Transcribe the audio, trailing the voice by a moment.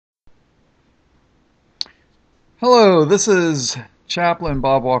Hello, this is Chaplain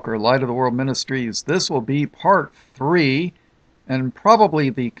Bob Walker, Light of the World Ministries. This will be part 3 and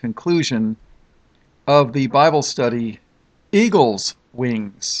probably the conclusion of the Bible study, Eagle's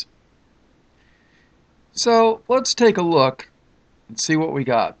Wings. So let's take a look and see what we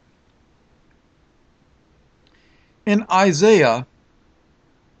got. In Isaiah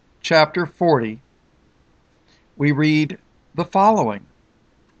chapter 40, we read the following.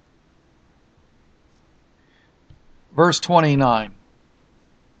 Verse 29,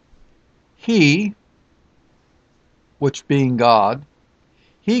 He, which being God,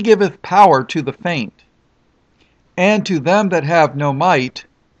 He giveth power to the faint, and to them that have no might,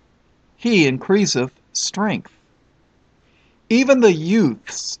 He increaseth strength. Even the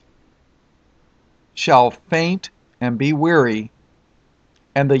youths shall faint and be weary,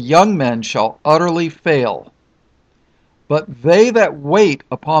 and the young men shall utterly fail. But they that wait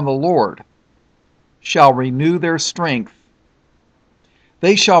upon the Lord shall renew their strength.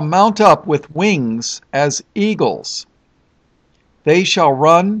 They shall mount up with wings as eagles. They shall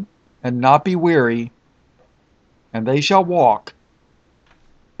run and not be weary, and they shall walk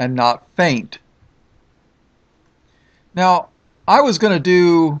and not faint. Now, I was going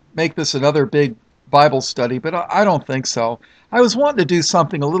to make this another big Bible study, but I don't think so. I was wanting to do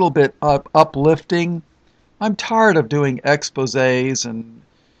something a little bit uplifting. I'm tired of doing exposés and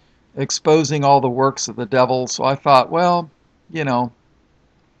exposing all the works of the devil, so I thought, well,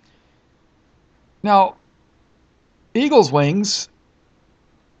 Now, Eagle's Wings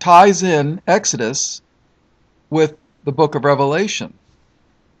ties in Exodus with the book of Revelation,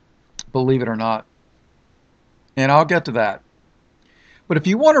 believe it or not. And I'll get to that. But if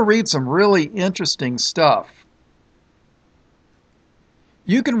you want to read some really interesting stuff,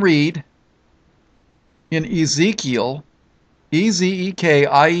 you can read in Ezekiel,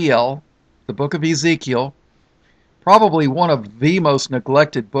 Ezekiel, the book of Ezekiel, probably one of the most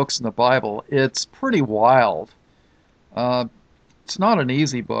neglected books in the Bible. It's pretty wild. It's not an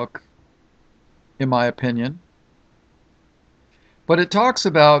easy book, in my opinion. But it talks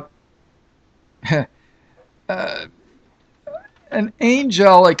about an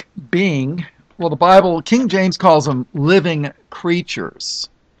angelic being. Well, the Bible, King James calls them living creatures.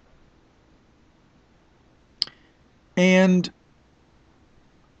 And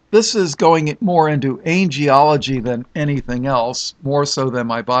this is going more into angelology than anything else, more so than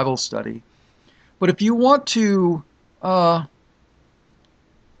my Bible study. But if you want to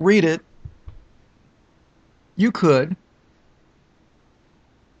read it, you could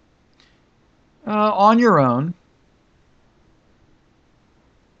on your own.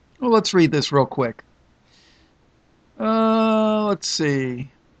 Well, let's read this real quick. Let's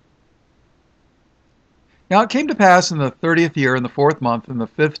see. Now it came to pass in the 30th year, in the 4th month, in the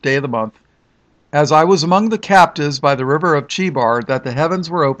 5th day of the month, as I was among the captives by the river of Chebar, that the heavens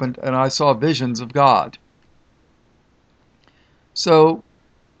were opened, and I saw visions of God. So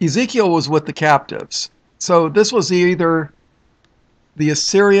Ezekiel was with the captives. So this was either the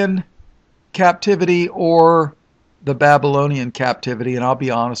Assyrian captivity or the Babylonian captivity, and I'll be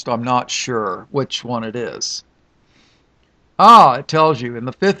honest, I'm not sure which one it is. It tells you, in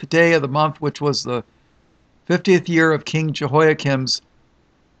the 5th day of the month, which was the 50th year of King Jehoiakim's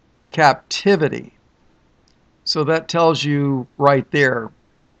captivity. So that tells you right there,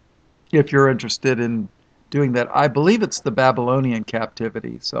 if you're interested in doing that. I believe it's the Babylonian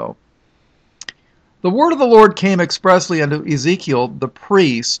captivity. So the word of the Lord came expressly unto Ezekiel the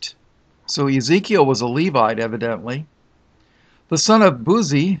priest. So Ezekiel was a Levite, evidently, the son of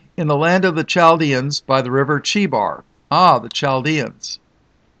Buzi, in the land of the Chaldeans by the river Chebar. The Chaldeans.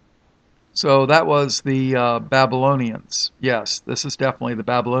 So that was the Babylonians. Yes, this is definitely the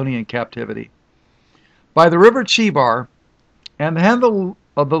Babylonian captivity. By the river Chebar, and the hand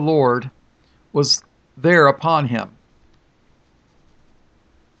of the Lord was there upon him.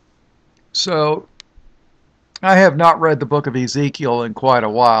 So I have not read the book of Ezekiel in quite a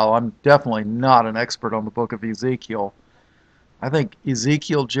while. I'm definitely not an expert on the book of Ezekiel. I think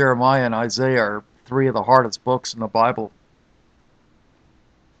Ezekiel, Jeremiah, and Isaiah are 3 of the hardest books in the Bible.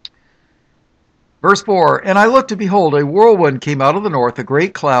 Verse 4, And I looked, and behold, a whirlwind came out of the north, a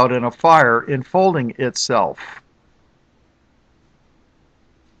great cloud, and a fire enfolding itself.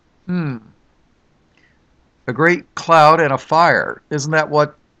 A great cloud and a fire. Isn't that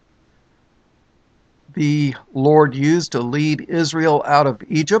what the Lord used to lead Israel out of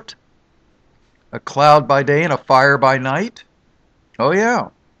Egypt? A cloud by day and a fire by night? Oh yeah.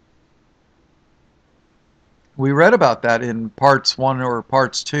 We read about that in parts 1 or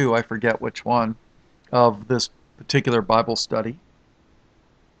parts 2, I forget which one, of this particular Bible study.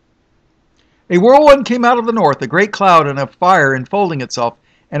 A whirlwind came out of the north, a great cloud and a fire enfolding itself,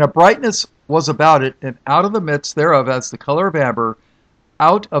 and a brightness was about it, and out of the midst thereof as the color of amber,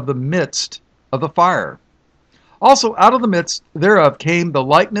 out of the midst of the fire. Also out of the midst thereof came the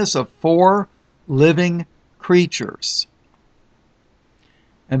likeness of 4 living creatures.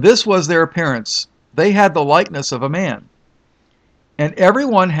 And this was their appearance. They had the likeness of a man. And every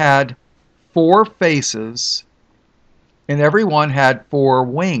one had 4 faces, and every one had 4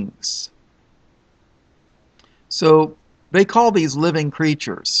 wings. So they call these living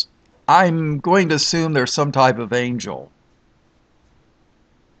creatures. I'm going to assume they're some type of angel.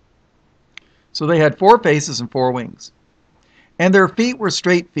 So they had 4 faces and 4 wings. And their feet were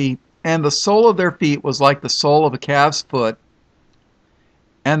straight feet, and the sole of their feet was like the sole of a calf's foot,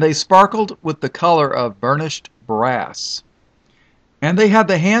 and they sparkled with the color of burnished brass. And they had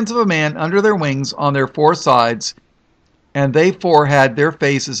the hands of a man under their wings on their 4 sides, and they 4 had their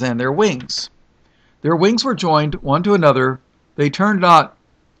faces and their wings. Their wings were joined one to another. They turned not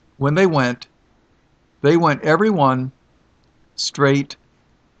when they went every one straight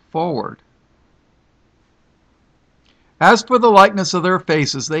forward. As for the likeness of their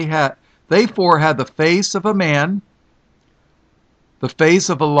faces, they 4 had the face of a man, the face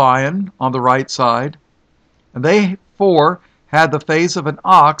of a lion on the right side, and they 4 had the face of an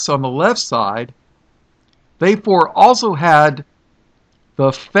ox on the left side. They 4 also had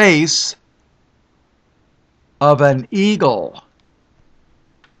the face of an eagle.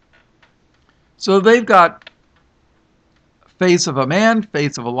 So they've got face of a man,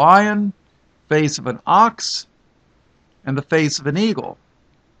 face of a lion, face of an ox, and the face of an eagle.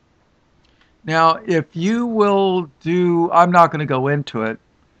 Now, if you will do, I'm not going to go into it,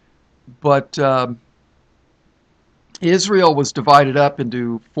 but Israel was divided up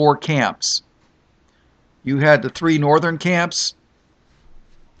into 4 camps. You had the 3 northern camps,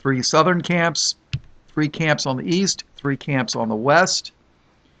 3 southern camps, 3 camps on the east, 3 camps on the west.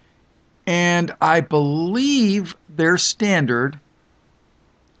 And I believe their standard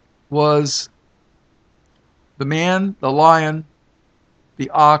was the man, the lion, the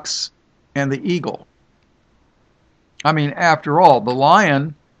ox, and the eagle. I mean, after all, the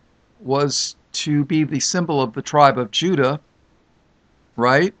lion was to be the symbol of the tribe of Judah,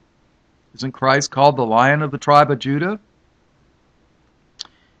 right? Isn't Christ called the Lion of the tribe of Judah?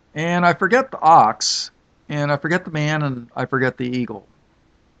 And I forget the ox, and I forget the man, and I forget the eagle.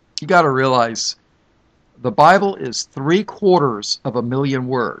 You got to realize the Bible is 750,000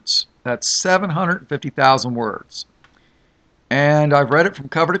 words. That's 750,000 words. And I've read it from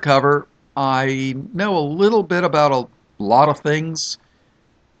cover to cover. I know a little bit about a lot of things,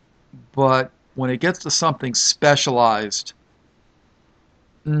 but when it gets to something specialized,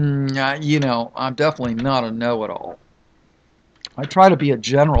 I'm definitely not a know-it-all. I try to be a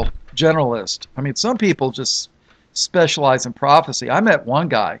generalist. I mean, some people just specialize in prophecy. I met one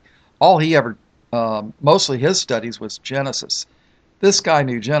guy, all he ever, mostly his studies was Genesis. This guy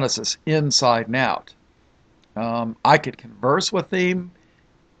knew Genesis inside and out. I could converse with him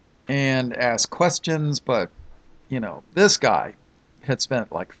and ask questions, but, this guy had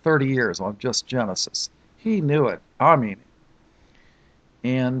spent like 30 years on just Genesis. He knew it. I mean,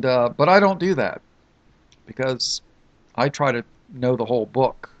 and but I don't do that because I try to know the whole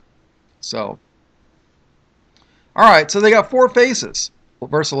book. So, all right, so they got 4 faces. Well,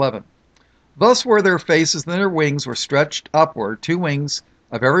 verse 11. Thus were their faces, and their wings were stretched upward. 2 wings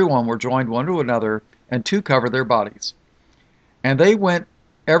of every one were joined one to another, and 2 covered their bodies. And they went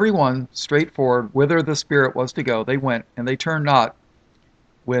every one straight forward, whither the Spirit was to go. They went, and they turned not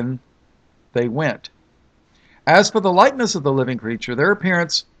when they went. As for the likeness of the living creature, their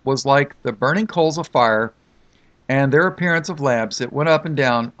appearance was like the burning coals of fire, and their appearance of lamps. It went up and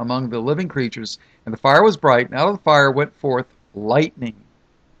down among the living creatures, and the fire was bright, and out of the fire went forth lightning.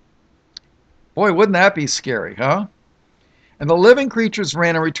 Boy, wouldn't that be scary, huh? And the living creatures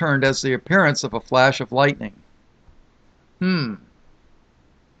ran and returned as the appearance of a flash of lightning. Can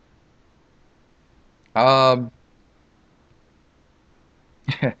you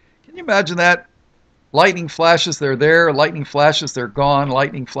imagine that? Lightning flashes, they're there. Lightning flashes, they're gone.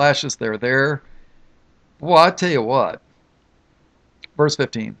 Lightning flashes, they're there. Well, I tell you what. Verse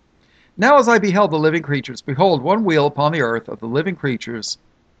 15. Now as I beheld the living creatures, behold, one wheel upon the earth of the living creatures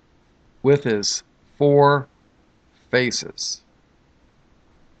with his 4 faces.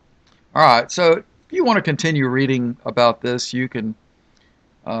 All right, so if you want to continue reading about this, you can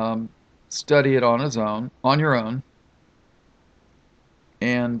study it on your own.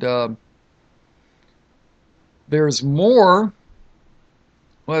 And there's more.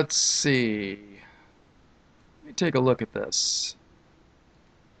 Let's see. Let me take a look at this.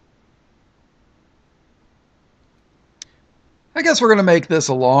 I guess we're going to make this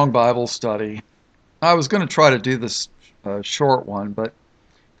a long Bible study. I was going to try to do this short one, but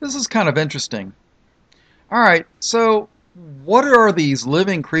this is kind of interesting. All right, so what are these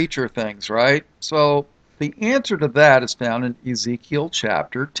living creature things, right? So the answer to that is found in Ezekiel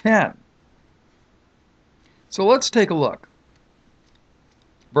chapter 10. So let's take a look.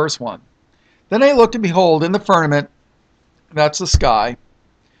 Verse 1. Then I looked and behold in the firmament, that's the sky,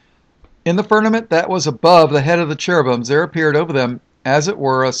 in the firmament that was above the head of the cherubims, there appeared over them, as it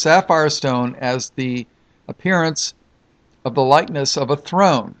were, a sapphire stone, as the appearance of the likeness of a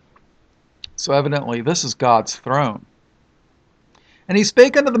throne. So evidently this is God's throne. And he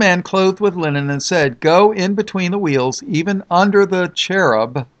spake unto the man clothed with linen, and said, Go in between the wheels, even under the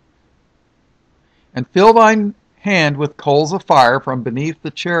cherub, and fill thine hand with coals of fire from beneath the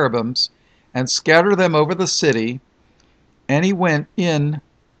cherubims, and scatter them over the city. And he went in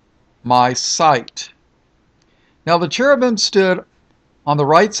my sight. Now the cherubim stood on the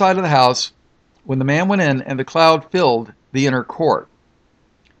right side of the house when the man went in, and the cloud filled the inner court.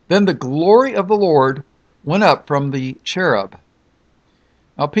 Then the glory of the Lord went up from the cherub.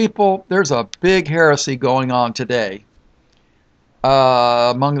 Now, people, there's a big heresy going on today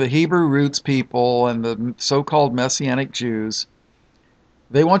among the Hebrew roots people and the so-called Messianic Jews.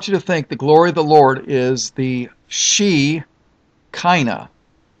 They want you to think the glory of the Lord is the Shekinah.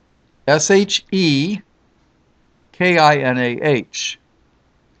 Shekinah.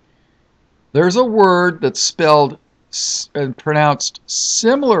 There's a word that's spelled and pronounced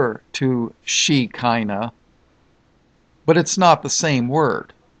similar to Shekinah, but it's not the same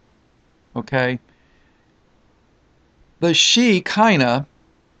word. Okay? The Shekinah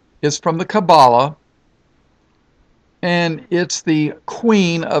is from the Kabbalah, and it's the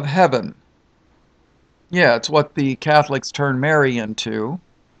Queen of Heaven. Yeah, it's what the Catholics turn Mary into.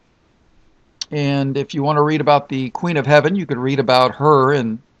 And if you want to read about the Queen of Heaven, you could read about her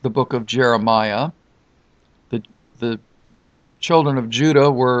in the book of Jeremiah. The children of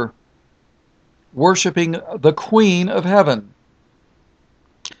Judah were worshiping the Queen of Heaven.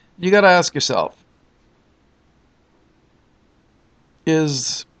 You got to ask yourself,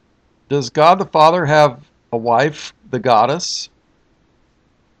 does God the Father have a wife, the goddess?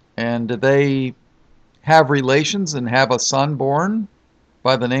 And do they have relations and have a son born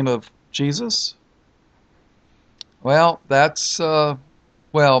by the name of Jesus? Well, that's,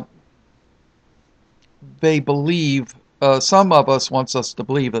 they believe, some of us wants us to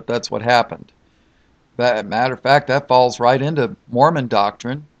believe that that's what happened. Matter of fact, that falls right into Mormon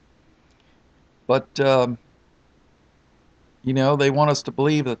doctrine. But, they want us to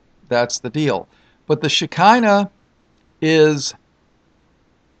believe that that's the deal. But the Shekinah is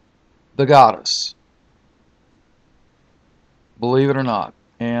the goddess, believe it or not.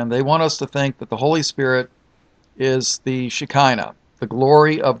 And they want us to think that the Holy Spirit is the Shekinah, the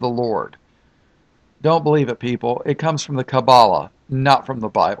glory of the Lord. Don't believe it, people. It comes from the Kabbalah, not from the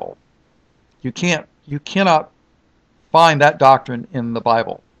Bible. You cannot find that doctrine in the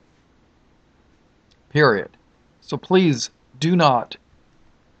Bible. Period. So please do not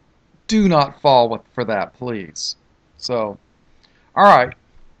fall for that, please. So, all right.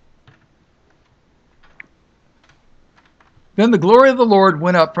 Then the glory of the Lord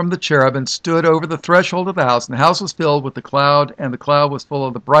went up from the cherub and stood over the threshold of the house, and the house was filled with the cloud, and the cloud was full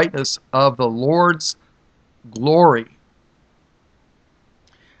of the brightness of the Lord's glory.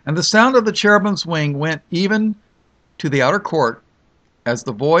 And the sound of the cherubim's wing went even to the outer court, as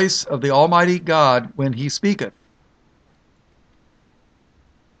the voice of the Almighty God when he speaketh.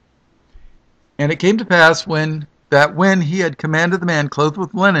 And it came to pass when he had commanded the man clothed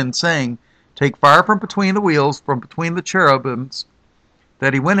with linen, saying, Take fire from between the wheels, from between the cherubims,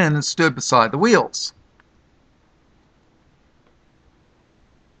 that he went in and stood beside the wheels.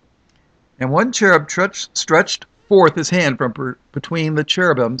 And one cherub stretched forth his hand from between the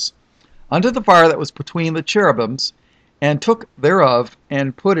cherubims unto the fire that was between the cherubims, and took thereof,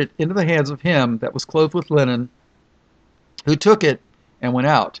 and put it into the hands of him that was clothed with linen, who took it and went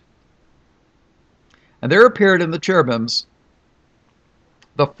out. And there appeared in the cherubims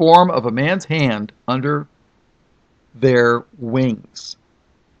the form of a man's hand under their wings.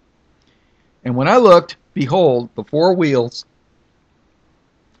 And when I looked, behold, the four wheels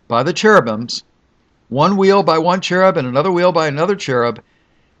by the cherubims, one wheel by one cherub, and another wheel by another cherub,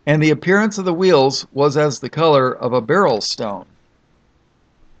 and the appearance of the wheels was as the color of a beryl stone,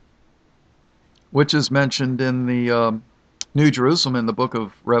 which is mentioned in the New Jerusalem in the book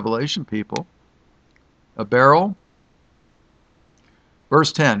of Revelation, people. A beryl.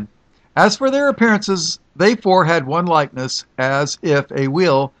 Verse 10. As for their appearances, they four had one likeness, as if a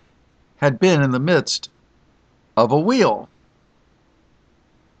wheel had been in the midst of a wheel.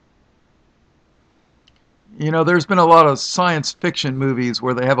 You know, there's been a lot of science fiction movies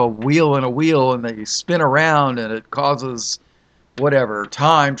where they have a wheel in a wheel and they spin around and it causes whatever,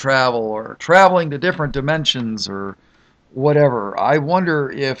 time travel or traveling to different dimensions or whatever. I wonder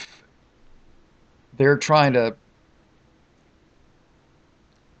if they're trying to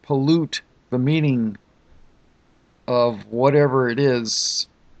pollute the meaning of whatever it is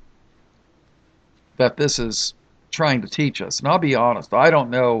that this is trying to teach us. And I'll be honest, I don't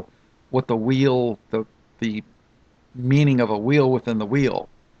know what the meaning of a wheel within the wheel.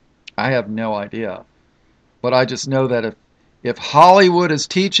 I have no idea. But I just know that if Hollywood is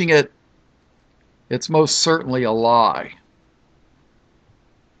teaching it, it's most certainly a lie.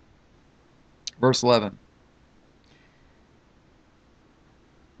 Verse 11.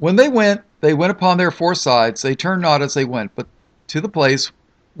 When they went upon their four sides. They turned not as they went, but to the place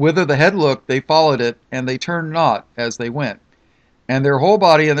whither the head looked, they followed it, and they turned not as they went. And their whole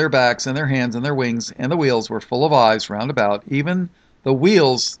body and their backs and their hands and their wings and the wheels were full of eyes round about, even the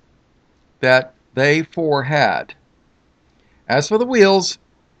wheels that they four had. As for the wheels,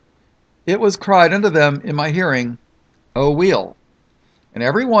 it was cried unto them in my hearing, O wheel. And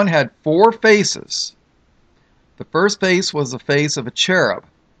every one had four faces. The first face was the face of a cherub.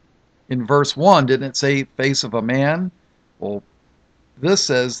 In verse 1, didn't it say face of a man? Well, this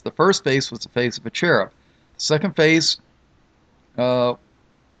says the first face was the face of a cherub. The second face was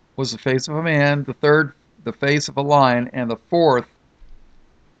the face of a man. The third, the face of a lion. And the fourth,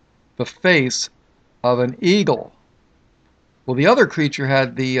 the face of an eagle. Well, the other creature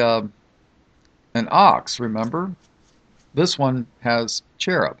had an ox, remember? This one has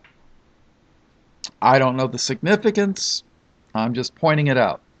cherub. I don't know the significance. I'm just pointing it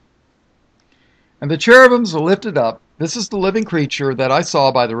out. And the cherubims were lifted up. This is the living creature that I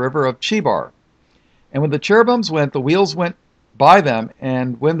saw by the river of Chebar. And when the cherubims went, the wheels went by them.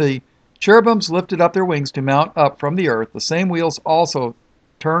 And when the cherubims lifted up their wings to mount up from the earth, the same wheels also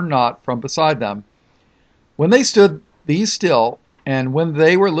turned not from beside them. When they stood, these still, and when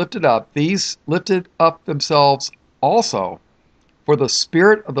they were lifted up, these lifted up themselves also, for the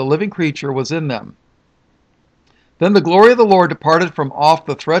spirit of the living creature was in them. Then the glory of the Lord departed from off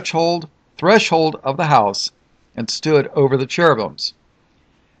the threshold of the house, and stood over the cherubims.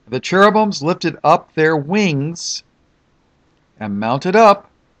 The cherubims lifted up their wings, and mounted up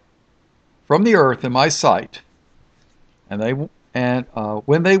from the earth in my sight. And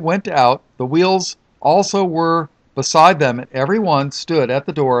when they went out, the wheels also were beside them, and every one stood at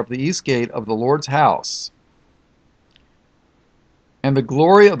the door of the east gate of the Lord's house. And the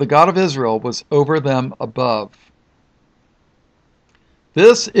glory of the God of Israel was over them above.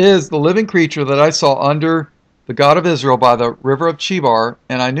 This is the living creature that I saw under the God of Israel by the river of Chebar,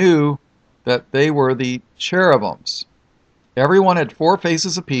 and I knew that they were the cherubims. Every one had four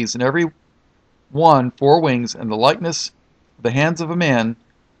faces apiece, and every one four wings, and the likeness of the hands of a man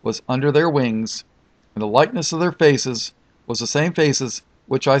was under their wings, and the likeness of their faces was the same faces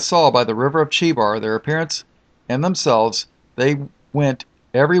which I saw by the river of Chebar. Their appearance and themselves, they went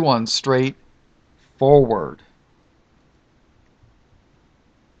every one straight forward.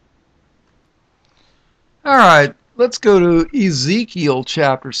 All right, let's go to Ezekiel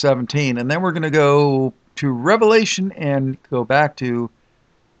chapter 17, and then we're going to go to Revelation and go back to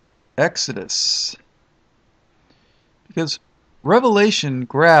Exodus. Because Revelation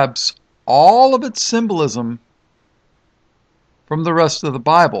grabs all of its symbolism from the rest of the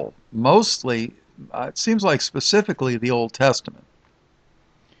Bible. Mostly, it seems like specifically the Old Testament.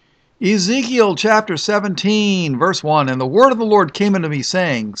 Ezekiel chapter 17, verse 1, And the word of the Lord came unto me,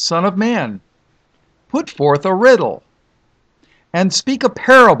 saying, Son of man, put forth a riddle, and speak a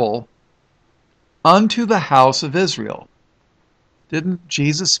parable unto the house of Israel. Didn't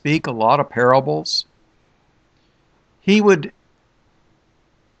Jesus speak a lot of parables? He would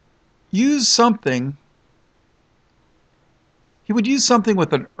use something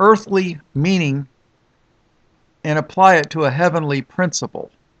with an earthly meaning and apply it to a heavenly principle.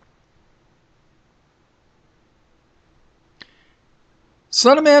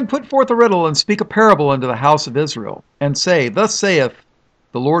 Son of man, put forth a riddle, and speak a parable unto the house of Israel, and say, Thus saith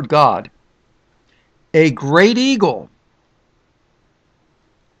the Lord God, A great eagle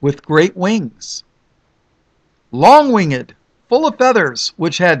with great wings, long-winged, full of feathers,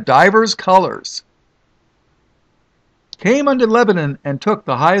 which had divers colors, came unto Lebanon, and took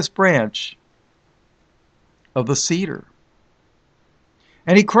the highest branch of the cedar.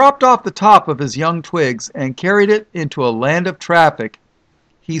 And he cropped off the top of his young twigs, and carried it into a land of traffic.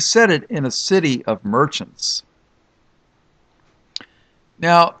 He set it in a city of merchants.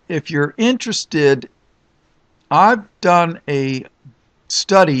 Now, if you're interested, I've done a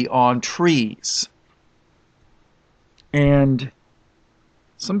study on trees. And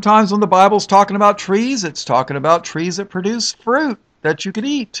sometimes when the Bible's talking about trees, it's talking about trees that produce fruit that you can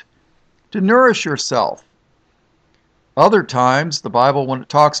eat to nourish yourself. Other times, the Bible, when it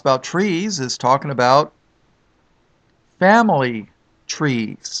talks about trees, is talking about family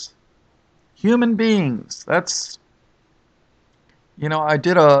trees, human beings. That's, I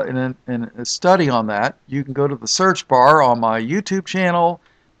did a study on that. You can go to the search bar on my YouTube channel,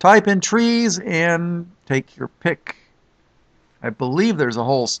 type in trees, and take your pick. I believe there's a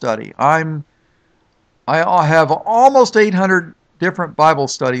whole study. I have almost 800 different Bible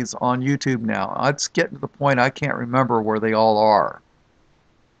studies on YouTube now. It's getting to the point I can't remember where they all are.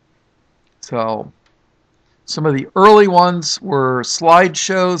 So some of the early ones were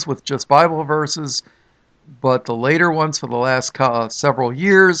slideshows with just Bible verses, but the later ones for the last several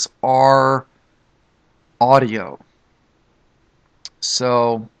years are audio.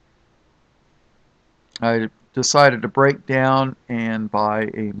 So I decided to break down and buy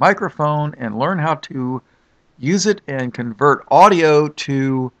a microphone and learn how to use it and convert audio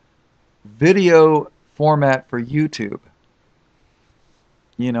to video format for YouTube.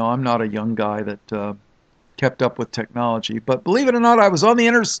 I'm not a young guy that kept up with technology, but believe it or not, I was on the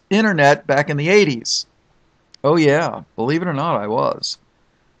internet back in the 80s. Oh yeah, believe it or not, I was.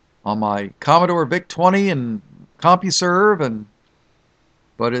 On my Commodore VIC-20 and CompuServe,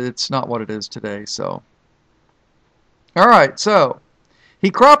 but it's not what it is today, so. Alright, so, he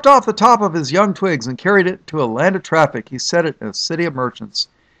cropped off the top of his young twigs and carried it to a land of traffic. He set it in a city of merchants.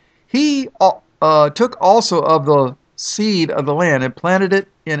 He took also of the seed of the land and planted it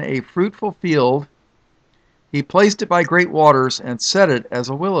in a fruitful field. He placed it by great waters and set it as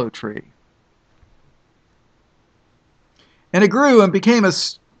a willow tree. And it grew and became a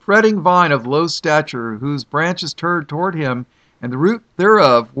spreading vine of low stature, whose branches turned toward him, and the root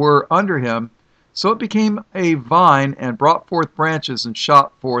thereof were under him. So it became a vine and brought forth branches and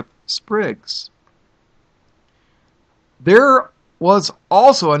shot forth sprigs. There was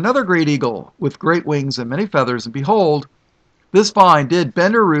also another great eagle with great wings and many feathers, and behold, this vine did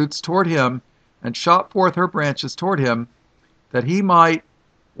bend her roots toward him and shot forth her branches toward him, that he might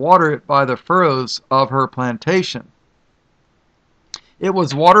water it by the furrows of her plantation. It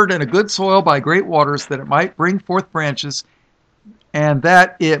was watered in a good soil by great waters, that it might bring forth branches, and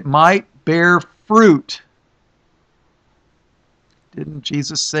that it might bear fruit. Didn't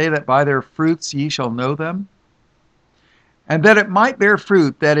Jesus say that by their fruits ye shall know them? And that it might bear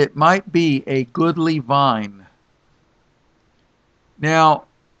fruit, that it might be a goodly vine. Now,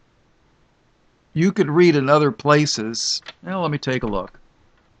 you could read in other places. Now, let me take a look.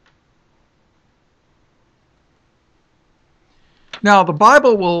 Now, the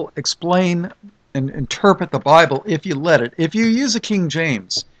Bible will explain and interpret the Bible if you let it. If you use a King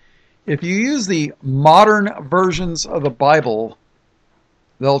James, if you use the modern versions of the Bible,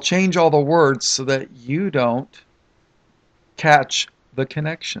 they'll change all the words so that you don't catch the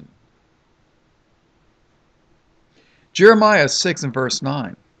connection. Jeremiah 6 and verse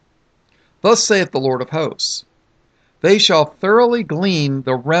 9. Thus saith the Lord of hosts, they shall thoroughly glean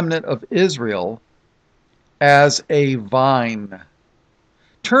the remnant of Israel as a vine.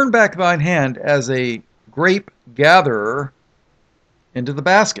 Turn back thine hand as a grape gatherer into the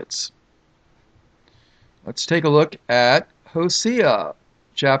baskets. Let's take a look at Hosea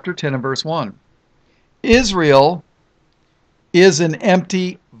chapter 10 and verse 1. Israel is an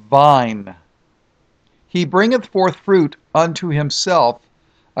empty vine. He bringeth forth fruit unto himself,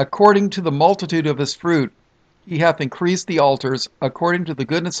 according to the multitude of his fruit. He hath increased the altars, according to the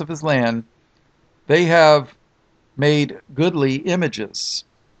goodness of his land. They have made goodly images.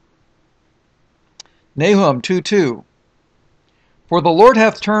 Nahum 2:2. For the Lord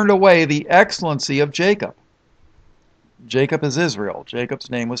hath turned away the excellency of Jacob. Jacob is Israel. Jacob's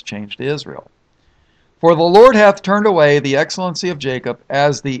name was changed to Israel. For the Lord hath turned away the excellency of Jacob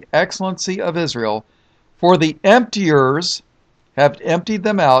as the excellency of Israel. For the emptiers have emptied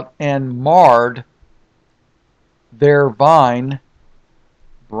them out and marred their vine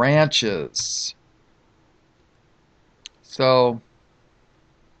branches. So,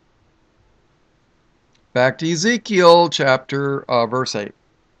 back to Ezekiel chapter verse 8.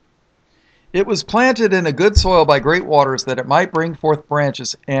 It was planted in a good soil by great waters, that it might bring forth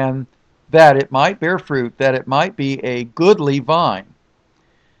branches, and that it might bear fruit, that it might be a goodly vine.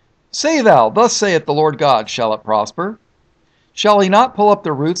 Say thou, thus saith the Lord God, shall it prosper? Shall he not pull up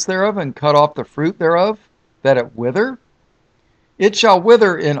the roots thereof, and cut off the fruit thereof, that it wither? It shall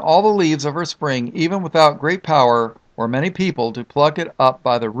wither in all the leaves of her spring, even without great power, or many people, to pluck it up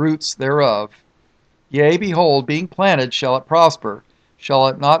by the roots thereof. Yea, behold, being planted shall it prosper. Shall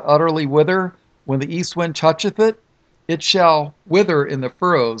it not utterly wither when the east wind toucheth it? it shall wither in the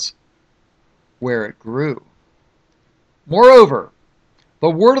furrows where it grew. Moreover, the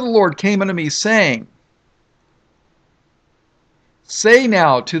word of the Lord came unto me, saying, Say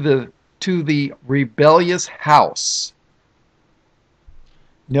now to the rebellious house,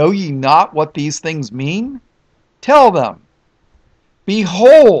 Know ye not what these things mean? Tell them,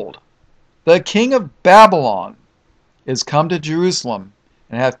 Behold, the king of Babylon is come to Jerusalem,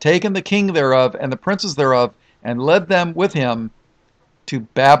 and hath taken the king thereof and the princes thereof, and led them with him to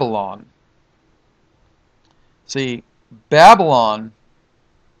Babylon. See, Babylon,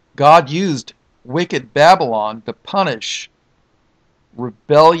 God used wicked Babylon to punish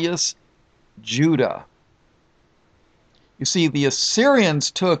rebellious Judah. You see, the Assyrians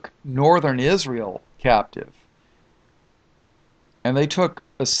took northern Israel captive. And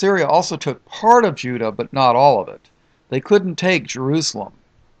Assyria also took part of Judah, but not all of it. They couldn't take Jerusalem.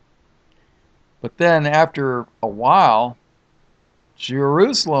 But then after a while,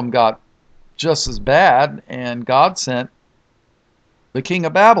 Jerusalem got just as bad, and God sent the king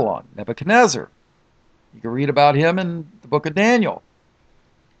of Babylon, Nebuchadnezzar. You can read about him in the book of Daniel.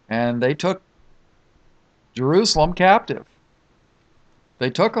 And they took Jerusalem captive. They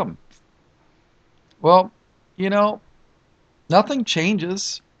took them. Well, nothing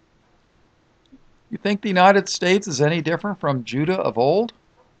changes. You think the United States is any different from Judah of old?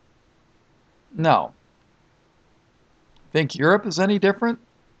 No. Think Europe is any different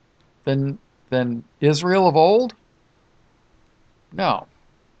than Israel of old? No.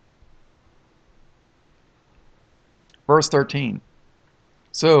 Verse 13.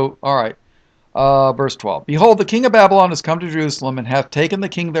 So, all right. Verse 12. Behold, the king of Babylon is come to Jerusalem, and hath taken the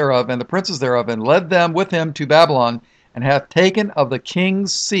king thereof, and the princes thereof, and led them with him to Babylon, and hath taken of the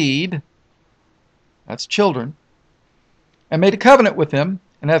king's seed, that's children, and made a covenant with him,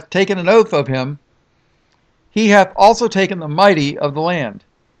 and hath taken an oath of him. He hath also taken the mighty of the land,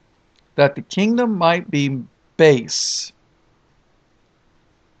 that the kingdom might be base.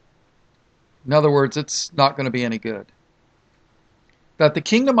 In other words, it's not going to be any good. That the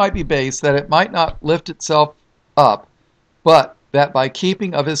kingdom might be base, that it might not lift itself up, but that by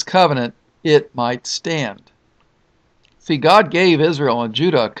keeping of his covenant it might stand. See, God gave Israel and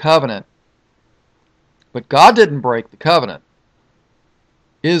Judah a covenant, but God didn't break the covenant.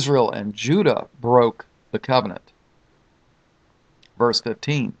 Israel and Judah broke the covenant. Verse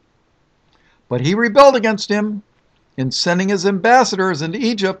 15. But he rebelled against him in sending his ambassadors into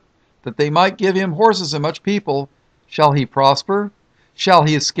Egypt, that they might give him horses and much people. Shall he prosper? Shall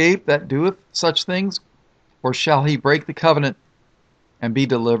he escape that doeth such things? Or shall he break the covenant and be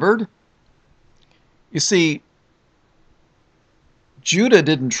delivered? You see, Judah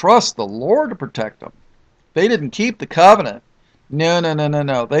didn't trust the Lord to protect them. They didn't keep the covenant.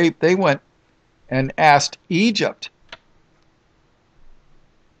 No. They went and asked Egypt,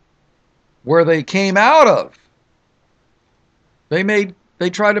 where they came out of. They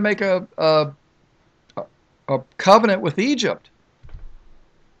tried to make a covenant with Egypt.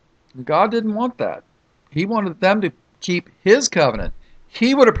 God didn't want that. He wanted them to keep his covenant.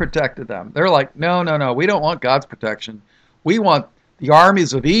 He would have protected them. They're like, no, we don't want God's protection. We want the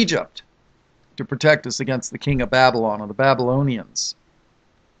armies of Egypt to protect us against the king of Babylon or the Babylonians.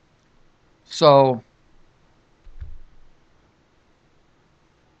 So,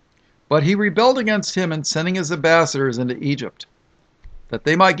 but he rebelled against him in sending his ambassadors into Egypt, that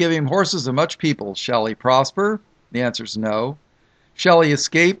they might give him horses and much people. Shall he prosper? The answer is no. Shall he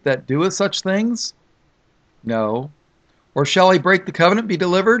escape that doeth such things? No. Or shall he break the covenant, be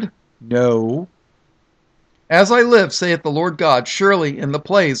delivered? No. As I live, saith the Lord God, surely in the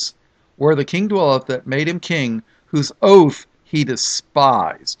place where the king dwelleth that made him king, whose oath he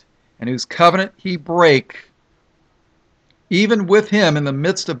despised, and whose covenant he brake, even with him in the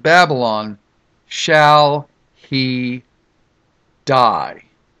midst of Babylon, shall he die.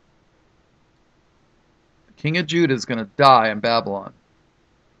 The king of Judah is going to die in Babylon.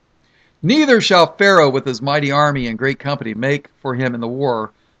 Neither shall Pharaoh with his mighty army and great company make for him in the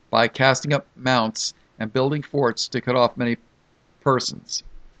war by casting up mounts and building forts to cut off many persons.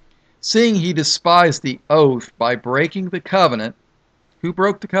 Seeing he despised the oath by breaking the covenant. Who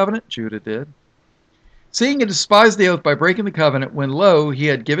broke the covenant? Judah did. Seeing he despised the oath by breaking the covenant, when lo, he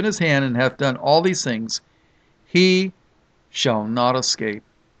had given his hand and hath done all these things, he shall not escape.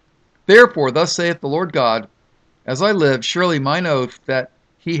 Therefore, thus saith the Lord God, as I live, surely mine oath that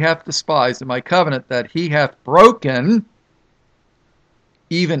he hath despised, and my covenant that he hath broken,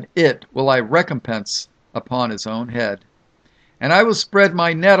 even it will I recompense upon his own head. And I will spread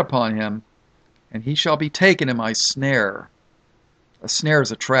my net upon him, and he shall be taken in my snare. A snare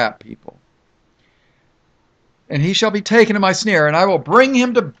is a trap, people. And he shall be taken in my snare, and I will bring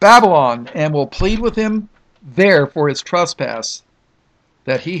him to Babylon, and will plead with him there for his trespass,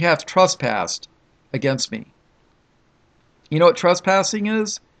 that he hath trespassed against me. You know what trespassing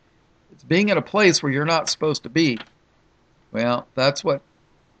is? It's being in a place where you're not supposed to be. Well, that's what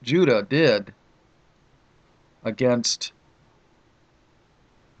Judah did against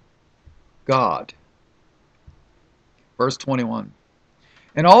God. Verse 21.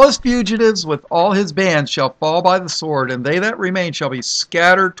 And all his fugitives with all his bands shall fall by the sword, and they that remain shall be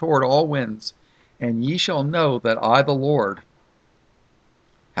scattered toward all winds. And ye shall know that I, the Lord,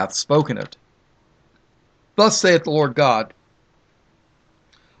 hath spoken it. Thus saith the Lord God,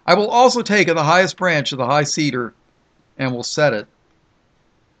 I will also take of the highest branch of the high cedar, and will set it.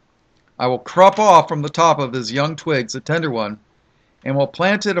 I will crop off from the top of his young twigs a tender one, and will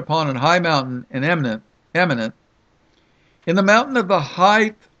plant it upon an high mountain and eminent. In the mountain of the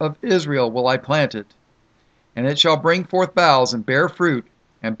height of Israel will I plant it, and it shall bring forth boughs and bear fruit,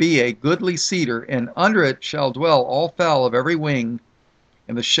 and be a goodly cedar, and under it shall dwell all fowl of every wing.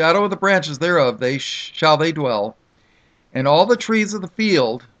 In the shadow of the branches thereof shall they dwell, and all the trees of the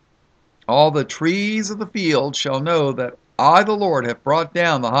field shall know that I, the Lord, have brought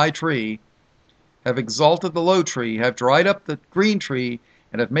down the high tree, have exalted the low tree, have dried up the green tree,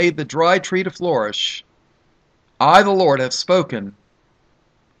 and have made the dry tree to flourish. I, the Lord, have spoken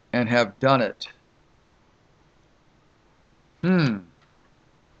and have done it. All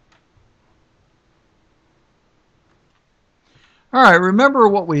right, remember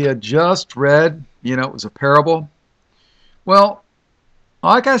what we had just read? You know, it was a parable. Well,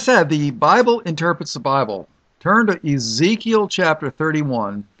 like I said, the Bible interprets the Bible. Turn to Ezekiel chapter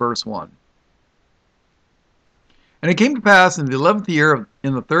 31, verse 1. And it came to pass in the 11th year,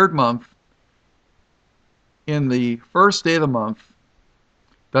 in the 3rd month, in the 1st day of the month,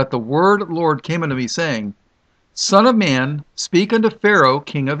 that the word of the Lord came unto me, saying, Son of man, speak unto Pharaoh,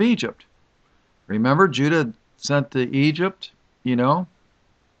 king of Egypt. Remember, Judah sent to Egypt, you know.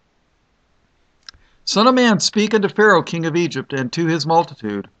 Son of man, speak unto Pharaoh, king of Egypt, and to his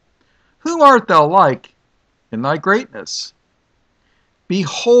multitude. Who art thou like in thy greatness?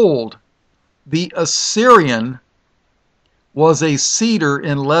 Behold, the Assyrian was a cedar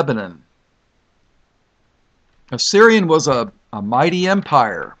in Lebanon. Assyrian was a mighty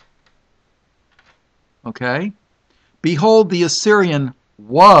empire. Okay? Behold, the Assyrian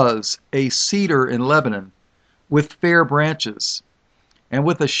was a cedar in Lebanon, with fair branches, and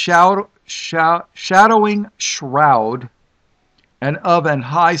with a shadowing shroud, and of an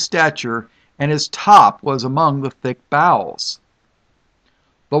high stature, and his top was among the thick boughs.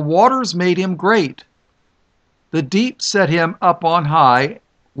 The waters made him great. The deep set him up on high,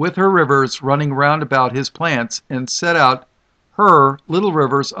 with her rivers running round about his plants, and set out her little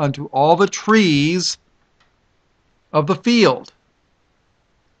rivers unto all the trees of the field.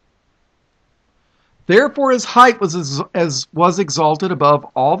 Therefore his height was exalted above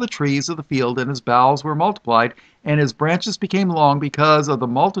all the trees of the field, and his boughs were multiplied, and his branches became long because of the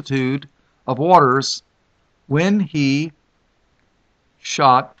multitude of waters when he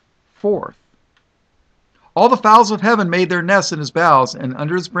shot forth. All the fowls of heaven made their nests in his boughs, and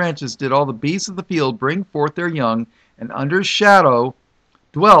under his branches did all the beasts of the field bring forth their young, and under his shadow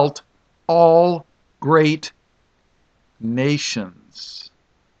dwelt all great nations.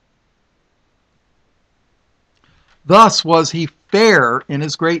 Thus was he fair in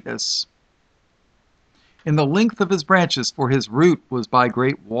his greatness, in the length of his branches, for his root was by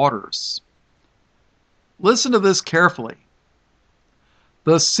great waters. Listen to this carefully.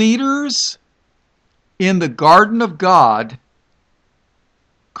 The cedars in the garden of God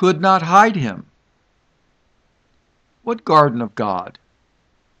could not hide him. What garden of God?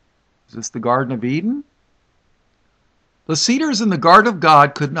 Is this the Garden of Eden? The cedars in the garden of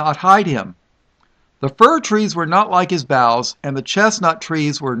God could not hide him. The fir trees were not like his boughs, and the chestnut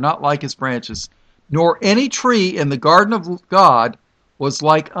trees were not like his branches, nor any tree in the garden of God was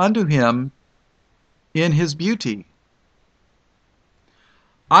like unto him in his beauty.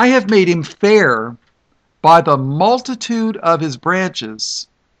 I have made him fair by the multitude of his branches,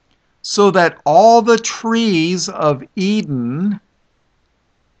 so that all the trees of Eden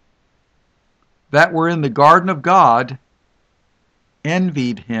that were in the garden of God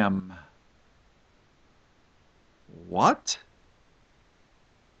envied him. What?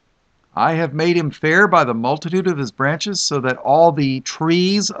 I have made him fair by the multitude of his branches, so that all the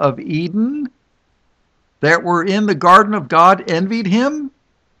trees of Eden that were in the garden of God envied him?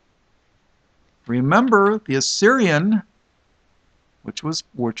 Remember, the Assyrian, which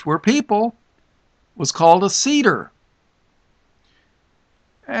were people, was called a cedar.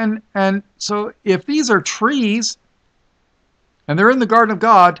 And so if these are trees and they're in the garden of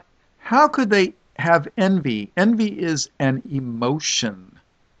God, how could they have envy? Envy is an emotion.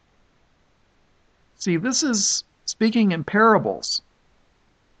 See, this is speaking in parables.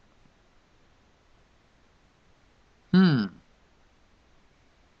 I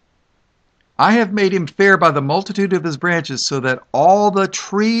have made him fair by the multitude of his branches, so that all the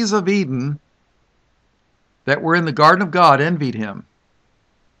trees of Eden that were in the garden of God envied him.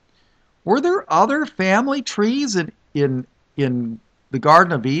 Were there other family trees in the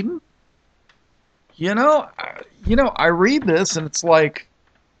Garden of Eden? I read this and it's like,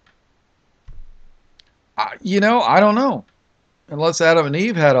 I don't know. Unless Adam and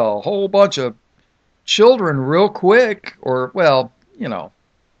Eve had a whole bunch of children real quick, or, well,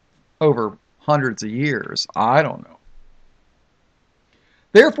 over hundreds of years. I don't know.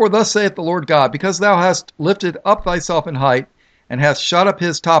 Therefore, thus saith the Lord God, because thou hast lifted up thyself in height, and hast shot up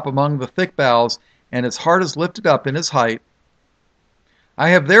his top among the thick boughs, and his heart is lifted up in his height, I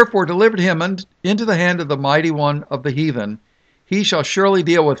have therefore delivered him into the hand of the mighty one of the heathen. He shall surely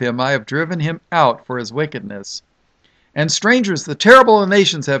deal with him. I have driven him out for his wickedness. And strangers, the terrible of the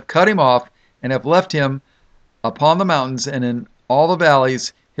nations, have cut him off, and have left him upon the mountains and in all the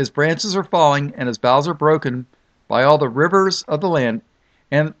valleys. His branches are falling, and his boughs are broken by all the rivers of the land.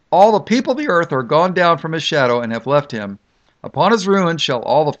 And all the people of the earth are gone down from his shadow, and have left him. Upon his ruins shall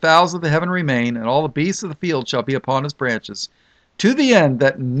all the fowls of the heaven remain, and all the beasts of the field shall be upon his branches, to the end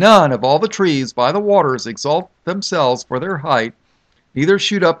that none of all the trees by the waters exalt themselves for their height, neither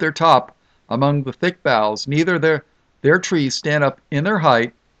shoot up their top among the thick boughs, neither their trees stand up in their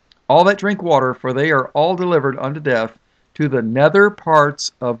height, all that drink water, for they are all delivered unto death to the nether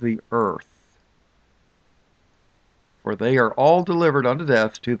parts of the earth. For they are all delivered unto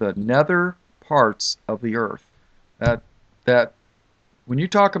death to the nether parts of the earth. That when you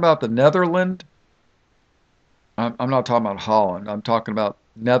talk about the Netherland, I'm not talking about Holland. I'm talking about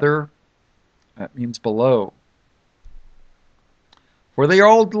nether. That means below. For they are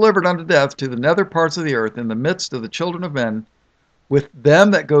all delivered unto death to the nether parts of the earth, in the midst of the children of men, with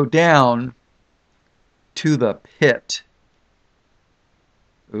them that go down to the pit.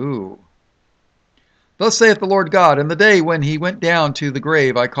 Ooh. Thus saith the Lord God, in the day when he went down to the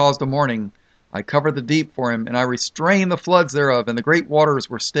grave, I caused a mourning. I covered the deep for him, and I restrained the floods thereof, and the great waters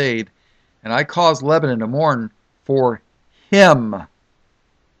were stayed. And I caused Lebanon to mourn for him,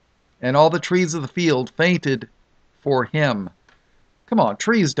 and all the trees of the field fainted for him. Come on,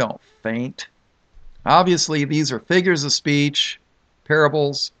 trees don't faint. Obviously, these are figures of speech,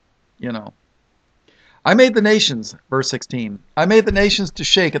 parables, I made the nations, verse 16, I made the nations to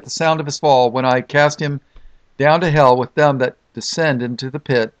shake at the sound of his fall, when I cast him down to hell with them that descend into the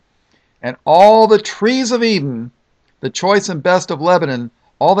pit. And all the trees of Eden, the choice and best of Lebanon,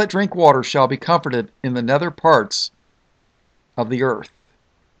 all that drink water shall be comforted in the nether parts of the earth.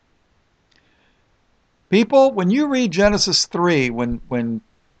 People, when you read Genesis 3, when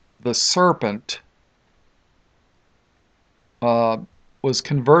the serpent was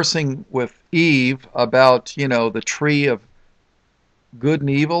conversing with Eve about, the tree of good and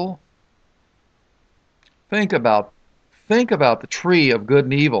evil, think about the tree of good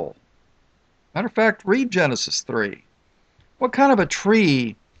and evil. Matter of fact, read Genesis 3. What kind of a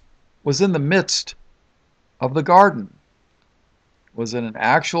tree was in the midst of the garden? Was it an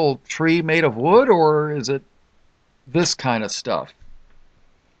actual tree made of wood, or is it this kind of stuff?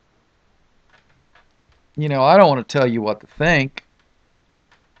 I don't want to tell you what to think.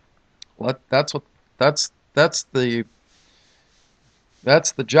 That's the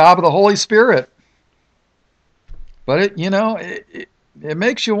job of the Holy Spirit. But it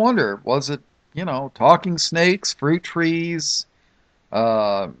makes you wonder, was it, talking snakes, fruit trees,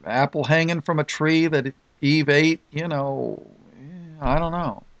 apple hanging from a tree that Eve ate, I don't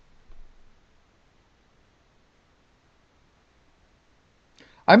know.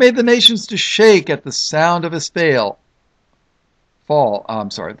 I made the nations to shake at the sound of his the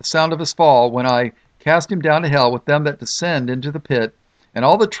sound of his fall, when I cast him down to hell with them that descend into the pit. And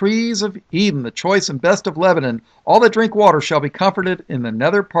all the trees of Eden, the choice and best of Lebanon, all that drink water shall be comforted in the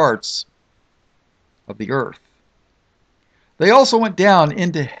nether parts of the earth. They also went down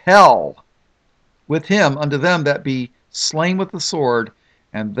into hell with him unto them that be slain with the sword,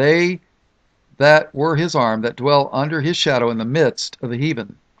 and they that were his arm, that dwell under his shadow in the midst of the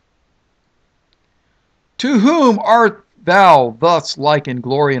heathen. To whom art thou thus like in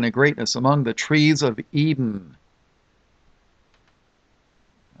glory and in greatness among the trees of Eden?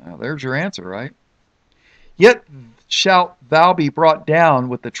 Now, there's your answer, right? Yet shalt thou be brought down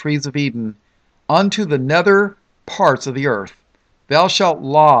with the trees of Eden unto the nether parts of the earth. thou shalt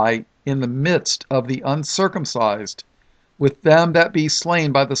lie in the midst of the uncircumcised, with them that be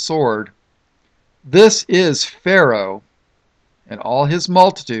slain by the sword. This is Pharaoh and all his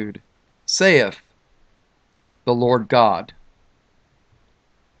multitude, saith the Lord God.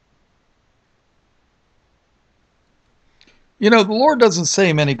 You know, the Lord doesn't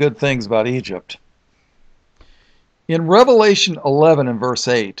say many good things about Egypt. In Revelation 11 and verse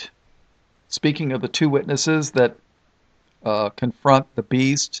 8, speaking of the two witnesses that confront the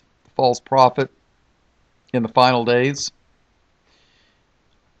beast, the false prophet, in the final days,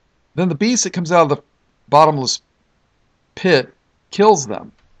 then the beast that comes out of the bottomless pit kills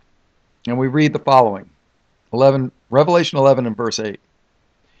them. And we read the following, Revelation 11 and verse 8.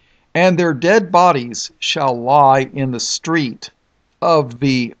 And their dead bodies shall lie in the street of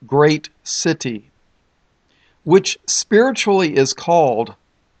the great city, which spiritually is called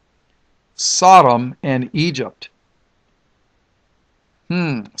Sodom and Egypt.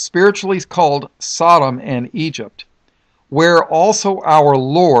 Spiritually called Sodom and Egypt, where also our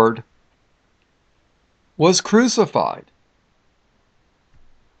Lord was crucified.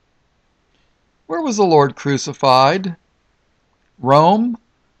 Where was the Lord crucified? Rome?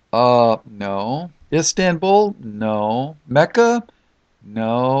 No. Istanbul? No. Mecca?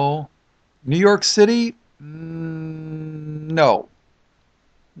 No. New York City? No.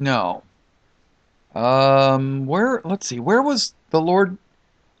 No. Let's see, where was the Lord?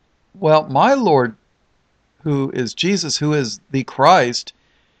 Well, my Lord, who is Jesus, who is the Christ,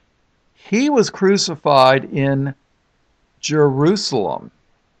 he was crucified in Jerusalem.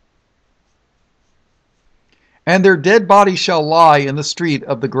 And their dead bodies shall lie in the street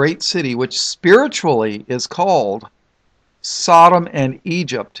of the great city, which spiritually is called Sodom and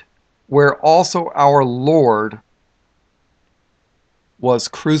Egypt, where also our Lord was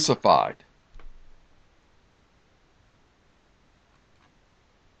crucified.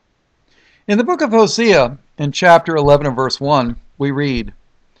 In the book of Hosea, in chapter 11 and verse 1, we read,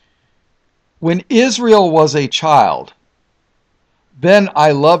 When Israel was a child, then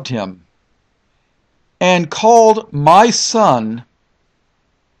I loved him, and called my son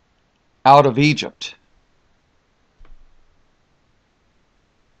out of Egypt.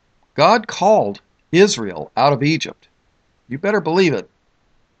 God called Israel out of Egypt. You better believe it.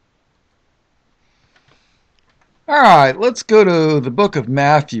 All right, let's go to the book of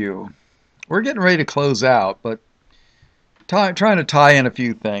Matthew. We're getting ready to close out, but trying to tie in a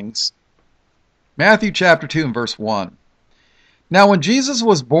few things. Matthew chapter 2 and verse 1. Now when Jesus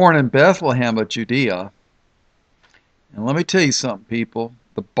was born in Bethlehem of Judea, and let me tell you something, people,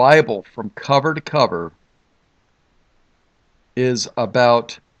 the Bible from cover to cover is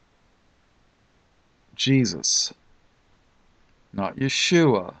about Jesus, not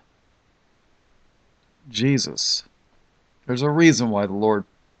Yeshua. Jesus. There's a reason why the Lord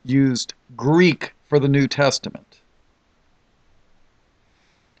used Greek for the New Testament.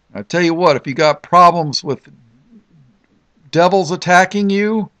 I tell you what, if you got problems with devils attacking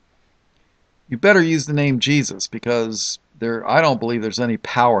you, you better use the name Jesus, because I don't believe there's any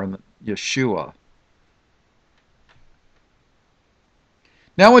power in Yeshua.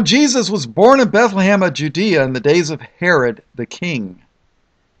 Now when Jesus was born in Bethlehem of Judea in the days of Herod the king,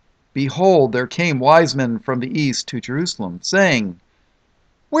 behold, there came wise men from the east to Jerusalem, saying,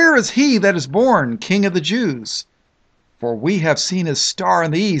 Where is he that is born King of the Jews? For we have seen his star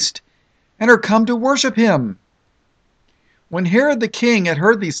in the east, and are come to worship him. When Herod the king had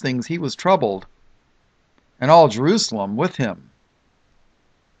heard these things, he was troubled, and all Jerusalem with him.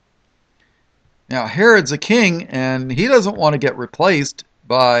 Now Herod's a king, and he doesn't want to get replaced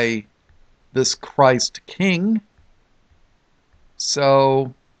by this Christ king.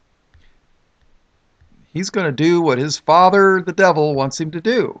 So he's going to do what his father, the devil, wants him to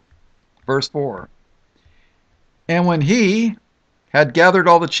do. Verse 4. And when he had gathered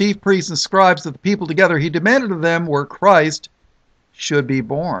all the chief priests and scribes of the people together, he demanded of them where Christ should be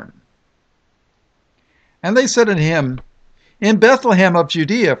born. And they said unto him, In Bethlehem of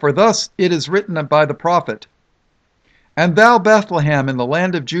Judea, for thus it is written by the prophet, And thou, Bethlehem, in the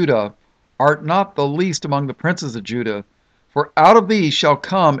land of Judah, art not the least among the princes of Judah, for out of thee shall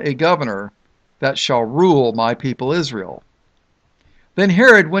come a governor that shall rule my people Israel. Then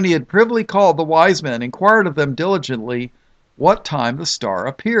Herod, when he had privily called the wise men, inquired of them diligently what time the star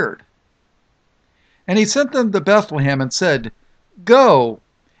appeared. And he sent them to Bethlehem and said, Go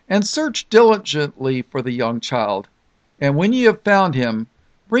and search diligently for the young child, and when ye have found him,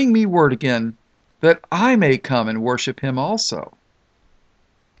 bring me word again, that I may come and worship him also.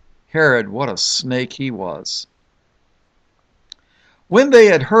 Herod, what a snake he was. When they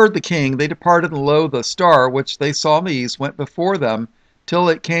had heard the king, they departed, and lo, the star which they saw in the east went before them, till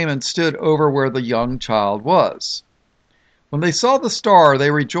it came and stood over where the young child was. When they saw the star,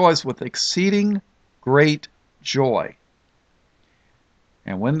 they rejoiced with exceeding great joy.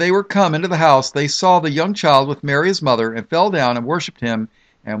 And when they were come into the house, they saw the young child with Mary his mother, and fell down and worshipped him.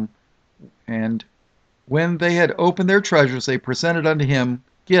 And when they had opened their treasures, they presented unto him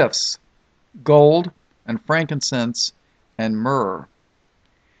gifts, gold, and frankincense, and myrrh.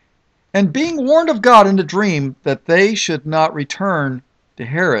 And being warned of God in a dream that they should not return to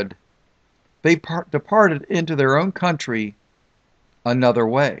Herod, they departed into their own country another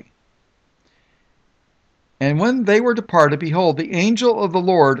way. And when they were departed, behold, the angel of the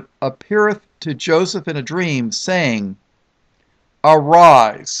Lord appeareth to Joseph in a dream, saying,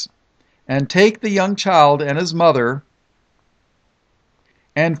 Arise, and take the young child and his mother,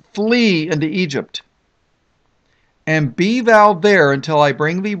 and flee into Egypt, and be thou there until I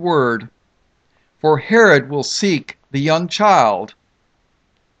bring thee word, for Herod will seek the young child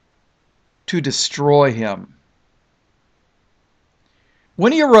to destroy him.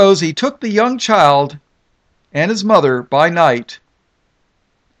 When he arose, he took the young child and his mother by night,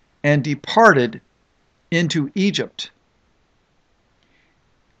 and departed into Egypt.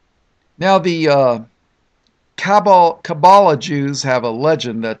 Now the Kabbalah Jews have a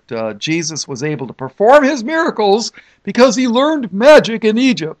legend that Jesus was able to perform his miracles because he learned magic in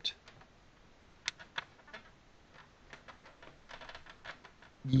Egypt.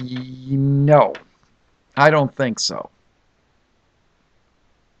 No, I don't think so.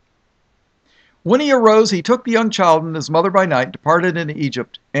 When he arose, he took the young child and his mother by night, departed into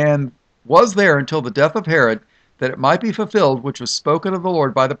Egypt, and was there until the death of Herod, that it might be fulfilled which was spoken of the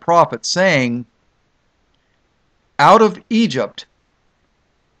Lord by the prophet, saying, Out of Egypt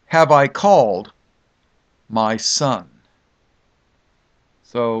have I called my son.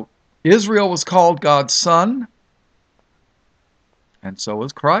 So Israel was called God's son, and so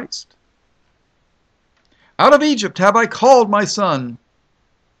was Christ. Out of Egypt have I called my son.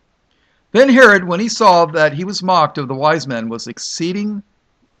 Then Herod, when he saw that he was mocked of the wise men, was exceeding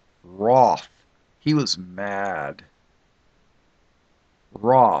wroth. He was mad.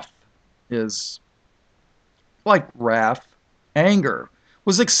 Wroth is like wrath, anger.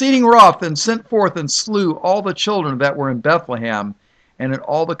 Was exceeding wroth, and sent forth and slew all the children that were in Bethlehem and in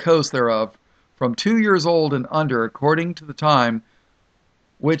all the coast thereof, from 2 years old and under, according to the time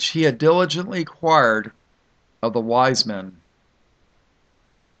which he had diligently acquired of the wise men.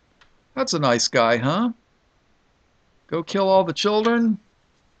 That's a nice guy, huh? Go kill all the children?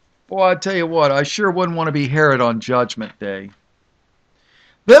 Boy, I tell you what, I sure wouldn't want to be Herod on Judgment Day.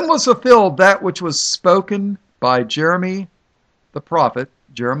 Then was fulfilled that which was spoken by Jeremy the prophet,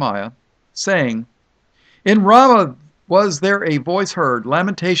 Jeremiah, saying, In Ramah was there a voice heard,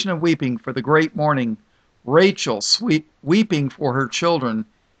 lamentation and weeping for the great mourning, Rachel weeping for her children,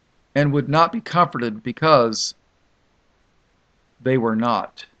 and would not be comforted because they were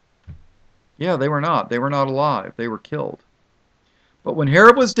not. Yeah, they were not. They were not alive. They were killed. But when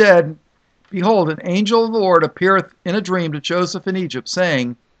Herod was dead, behold, an angel of the Lord appeareth in a dream to Joseph in Egypt,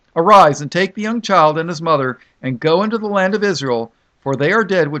 saying, Arise, and take the young child and his mother, and go into the land of Israel, for they are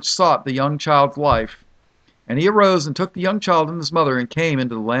dead which sought the young child's life. And he arose and took the young child and his mother, and came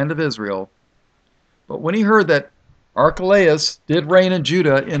into the land of Israel. But when he heard that Archelaus did reign in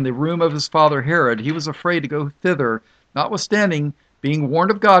Judah in the room of his father Herod, he was afraid to go thither. Notwithstanding, being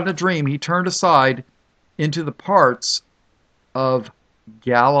warned of God in a dream, he turned aside into the parts of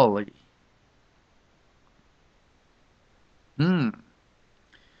Galilee.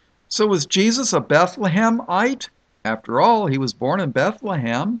 So was Jesus a Bethlehemite? After all, he was born in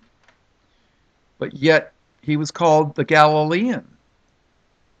Bethlehem, but yet he was called the Galilean.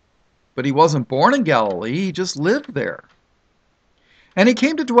 But he wasn't born in Galilee, he just lived there. And he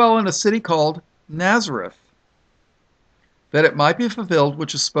came to dwell in a city called Nazareth, that it might be fulfilled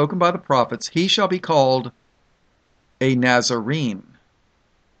which is spoken by the prophets, he shall be called a Nazarene.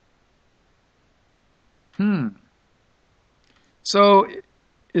 So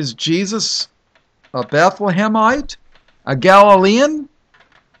is Jesus a Bethlehemite? A Galilean?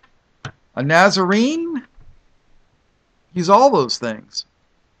 A Nazarene? He's all those things.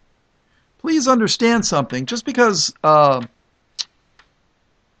 Please understand something. Just because, for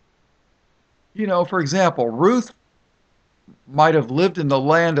example, Ruth might have lived in the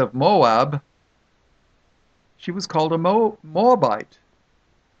land of Moab, she was called a Moabite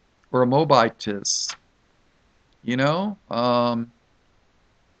or a Moabitess. One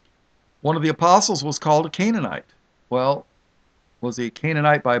of the apostles was called a Canaanite. Well, was he a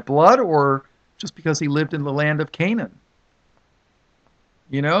Canaanite by blood or just because he lived in the land of Canaan?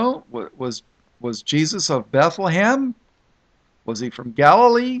 You know, was Jesus of Bethlehem? Was he from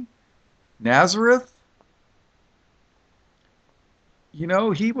Galilee? Nazareth? You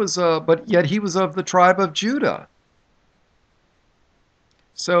know, he was, but yet he was of the tribe of Judah.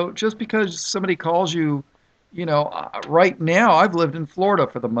 So just because somebody calls you, right now I've lived in Florida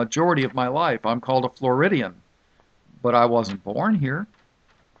for the majority of my life. I'm called a Floridian, but I wasn't born here.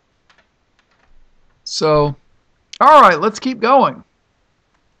 So, all right, let's keep going.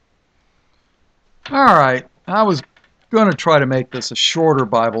 All right, I was going to try to make this a shorter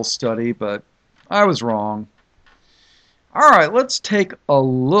Bible study, but I was wrong. All right, let's take a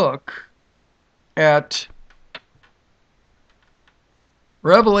look at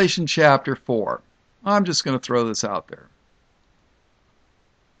Revelation chapter 4. I'm just going to throw this out there.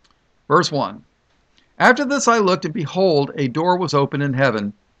 Verse 1. After this I looked, and behold, a door was opened in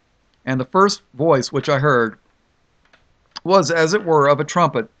heaven, and the first voice which I heard was as it were of a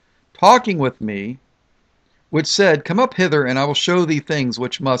trumpet, talking with me, which said, Come up hither, and I will show thee things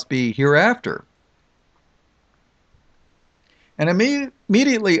which must be hereafter. And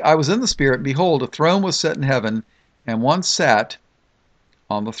immediately I was in the Spirit, and behold, a throne was set in heaven, and one sat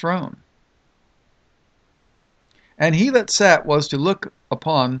on the throne. And he that sat was to look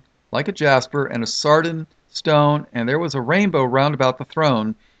upon like a jasper and a sardine stone, and there was a rainbow round about the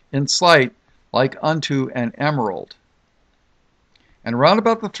throne, in sight like unto an emerald. And round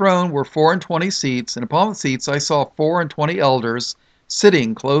about the throne were 24 seats, and upon the seats I saw 24 elders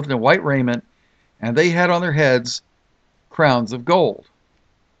sitting, clothed in white raiment, and they had on their heads crowns of gold.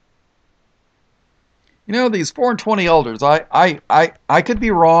 You know, these 24 elders, I could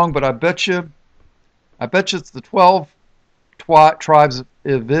be wrong, but I bet you it's the 12 tribes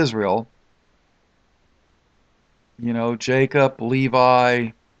of Israel. You know, Jacob, Levi,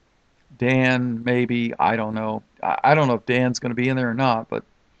 Dan, maybe, I don't know. I don't know if Dan's going to be in there or not, but,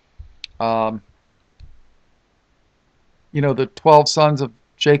 the 12 sons of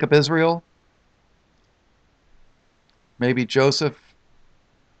Jacob, Israel. Maybe Joseph,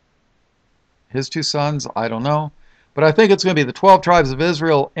 his 2 sons, I don't know. But I think it's going to be the 12 tribes of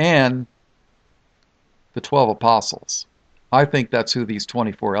Israel and the 12 apostles. I think that's who these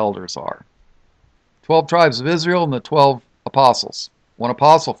 24 elders are. 12 tribes of Israel and the 12 apostles. One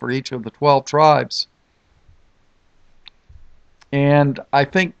apostle for each of the 12 tribes. And I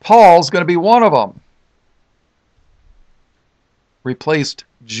think Paul's going to be one of them. Replaced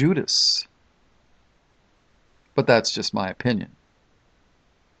Judas. But that's just my opinion.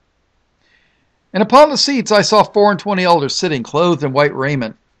 And upon the seats I saw 24 elders sitting, clothed in white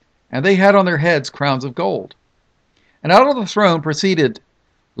raiment, and they had on their heads crowns of gold. And out of the throne proceeded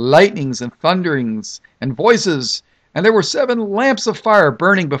lightnings and thunderings and voices, and there were 7 lamps of fire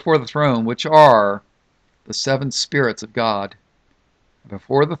burning before the throne, which are the 7 spirits of God. And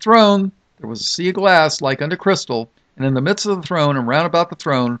before the throne there was a sea of glass like unto crystal, and in the midst of the throne and round about the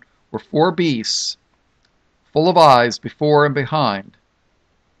throne were 4 beasts, full of eyes before and behind.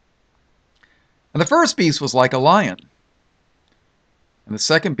 And the first beast was like a lion, and the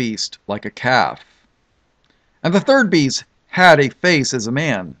second beast like a calf. And the third beast had a face as a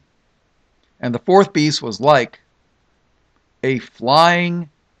man, and the fourth beast was like a flying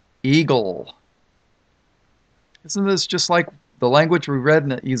eagle. Isn't this just like the language we read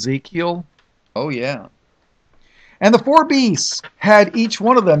in Ezekiel? Oh yeah. And the 4 beasts had each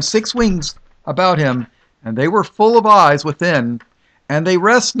one of them 6 wings about him, and they were full of eyes within, and they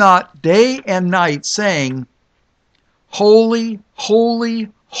rest not day and night, saying, Holy, holy,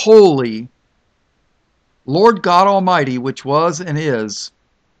 holy, Lord God Almighty, which was and is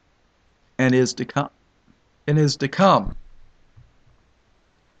to come. And is to come.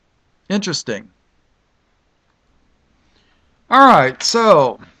 Interesting. All right,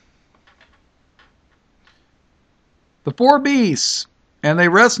 so the 4 beasts, and they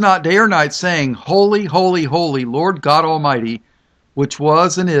rest not day or night, saying, Holy, holy, holy, Lord God Almighty, which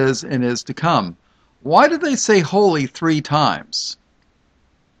was and is to come. Why did they say holy 3 times?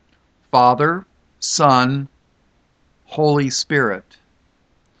 Father, Son, Holy Spirit.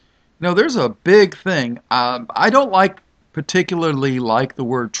 There's a big thing. I don't particularly like the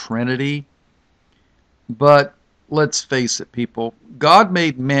word Trinity, but let's face it, people. God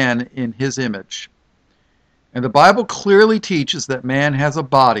made man in his image. And the Bible clearly teaches that man has a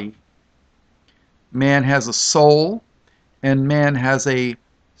body, man has a soul, and man has a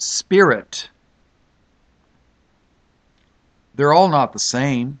spirit. They're all not the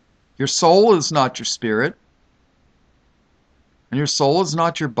same. Your soul is not your spirit, and your soul is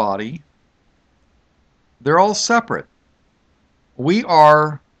not your body. They're all separate. We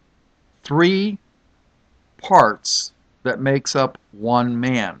are 3 parts that makes up one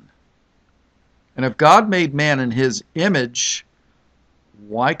man. And if God made man in his image,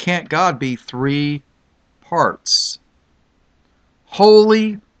 why can't God be three parts?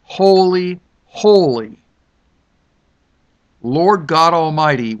 Holy, holy, holy, Lord God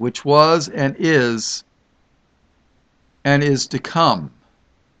Almighty, which was and is to come.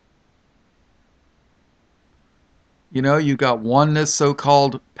 You know, you got oneness,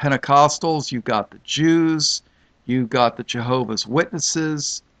 so-called Pentecostals, you've got the Jews, you've got the Jehovah's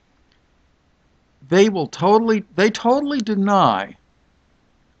Witnesses. They totally deny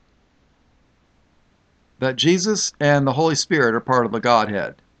that Jesus and the Holy Spirit are part of the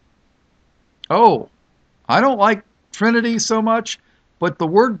Godhead. Oh, I don't like Trinity so much, but the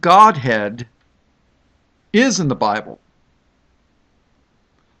word Godhead is in the Bible.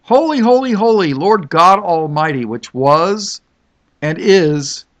 Holy, holy, holy, Lord God Almighty, which was and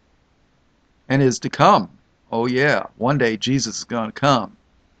is to come. Oh yeah, one day Jesus is going to come.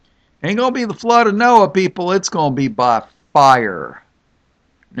 Ain't going to be the flood of Noah, people. It's going to be by fire.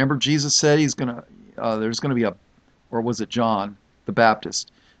 Remember Jesus said there's going to be a, or was it John the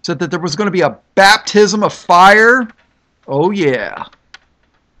Baptist, said that there was going to be a baptism of fire? Oh yeah.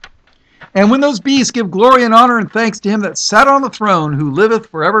 And when those beasts give glory and honor and thanks to him that sat on the throne, who liveth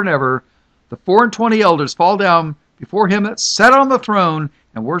forever and ever, the 24 elders fall down before him that sat on the throne,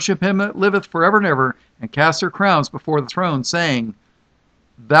 and worship him that liveth forever and ever, and cast their crowns before the throne, saying,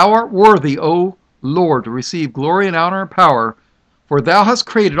 Thou art worthy, O Lord, to receive glory and honor and power, for thou hast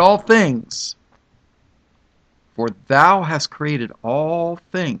created all things. For thou hast created all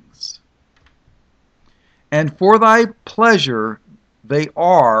things. And for thy pleasure they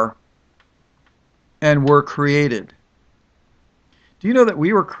are and were created. Do you know that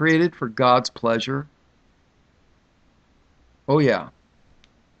we were created for God's pleasure? Oh yeah.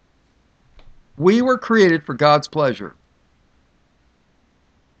 We were created for God's pleasure.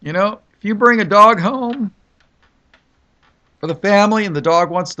 You know, if you bring a dog home for the family and the dog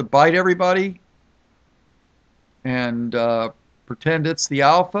wants to bite everybody and pretend it's the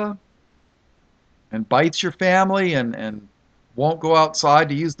alpha and bites your family and won't go outside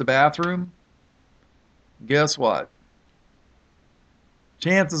to use the bathroom, guess what?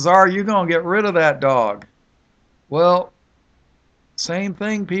 Chances are you're going to get rid of that dog. Well, same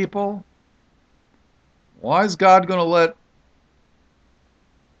thing, people. Why is God going to let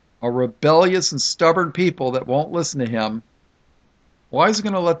a rebellious and stubborn people that won't listen to him, why is he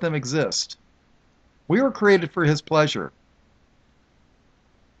going to let them exist? We were created for his pleasure.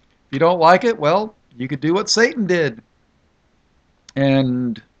 If you don't like it, well, you could do what Satan did.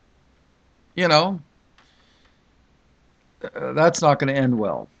 And, you know, that's not going to end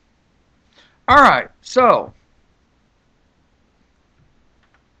well. All right, so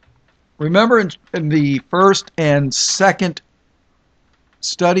remember in the first and second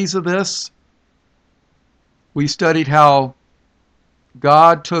studies of this, we studied how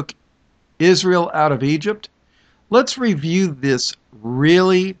God took Israel out of Egypt. Let's review this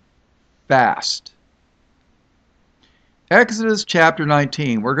really fast. Exodus chapter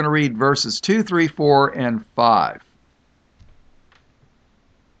 19, we're going to read verses 2, 3, 4, and 5.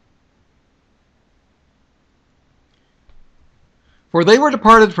 For they were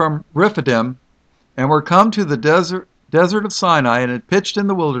departed from Rephidim, and were come to the desert of Sinai, and had pitched in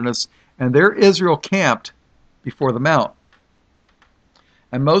the wilderness, and there Israel camped before the mount.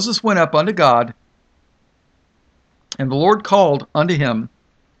 And Moses went up unto God, and the Lord called unto him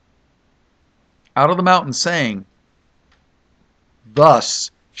out of the mountain, saying,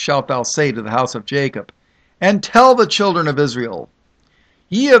 Thus shalt thou say to the house of Jacob, and tell the children of Israel,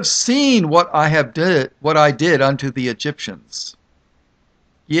 Ye have seen what I did unto the Egyptians.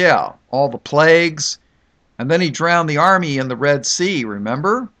 Yeah, all the plagues. And then he drowned the army in the Red Sea,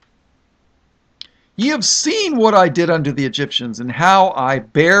 remember? Ye have seen what I did unto the Egyptians, and how I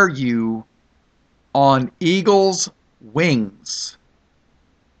bare you on eagle's wings,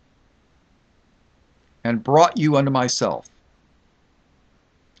 and brought you unto myself.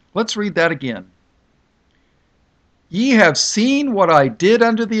 Let's read that again. Ye have seen what I did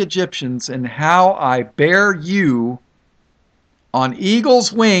unto the Egyptians, and how I bare you on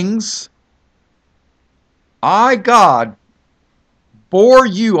eagle's wings. I, God, bore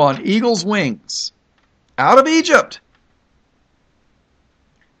you on eagle's wings out of Egypt,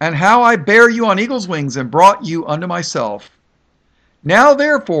 and how I bare you on eagle's wings and brought you unto myself. Now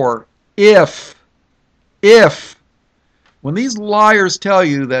therefore, if when these liars tell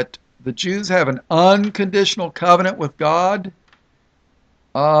you that the Jews have an unconditional covenant with God,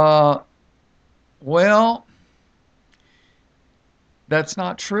 well, that's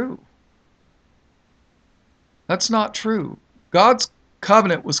not true. That's not true. God's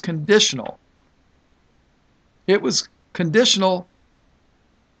covenant was conditional. It was conditional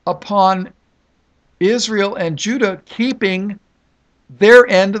upon Israel and Judah keeping their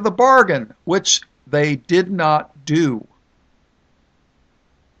end of the bargain, which they did not do.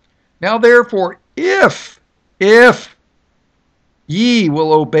 Now therefore, if ye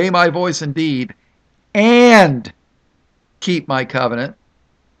will obey my voice indeed, and keep my covenant,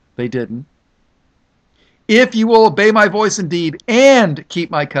 they didn't. If you will obey my voice indeed, and keep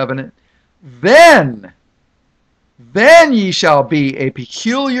my covenant, then ye shall be a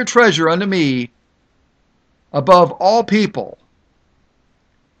peculiar treasure unto me above all people,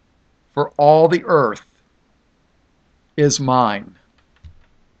 for all the earth is mine.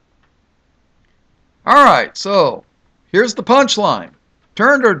 All right, so here's the punchline.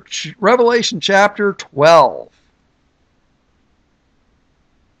 Turn to Revelation chapter 12.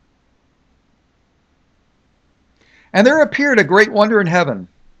 And there appeared a great wonder in heaven,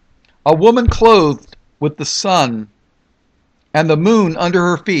 a woman clothed with the sun and the moon under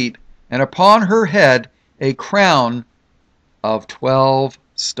her feet, and upon her head a crown of 12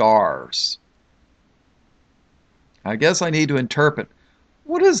 stars. I guess I need to interpret.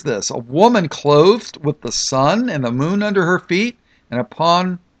 What is this? A woman clothed with the sun and the moon under her feet, and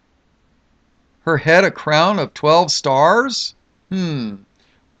upon her head a crown of 12 stars?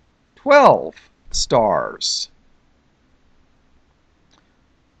 12 stars.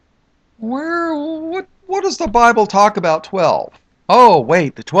 What does the Bible talk about 12? Oh,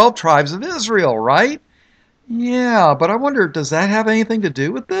 wait, the 12 tribes of Israel, right? Yeah, but I wonder, does that have anything to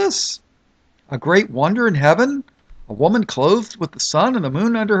do with this? A great wonder in heaven? A woman clothed with the sun and the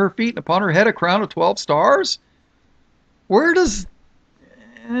moon under her feet, and upon her head a crown of 12 stars? Where have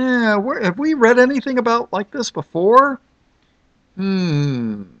we read anything about like this before?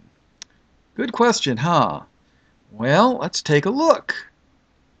 Good question, huh? Well, let's take a look.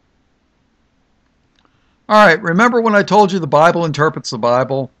 All right, remember when I told you the Bible interprets the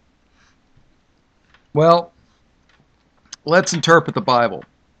Bible? Well, let's interpret the Bible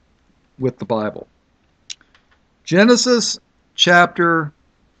with the Bible. Genesis chapter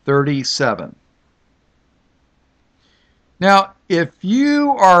 37. Now, if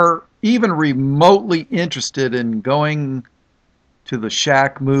you are even remotely interested in going to the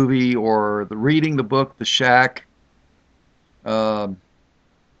Shack movie or reading the book The Shack, because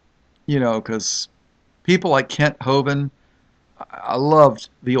people like Kent Hovind, I loved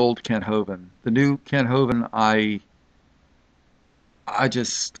the old Kent Hovind. The new Kent Hovind, I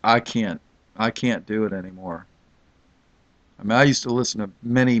can't do it anymore. I mean, I used to listen to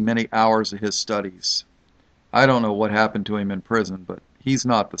many, many hours of his studies. I don't know what happened to him in prison, but he's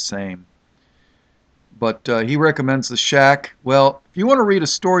not the same. But he recommends The Shack. Well, if you want to read a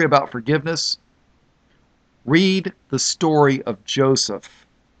story about forgiveness, read the story of Joseph.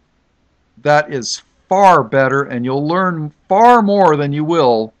 That is far better, and you'll learn far more than you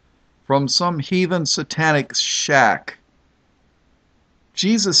will from some heathen satanic shack.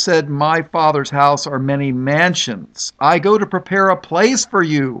 Jesus said, "My Father's house are many mansions. I go to prepare a place for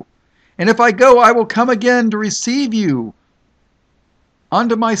you. And if I go, I will come again to receive you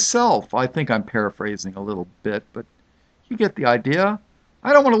unto myself." I think I'm paraphrasing a little bit, but you get the idea.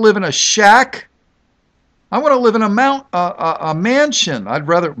 I don't want to live in a shack. I want to live in a mansion. I'd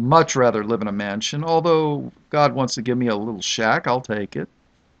much rather live in a mansion, although God wants to give me a little shack, I'll take it.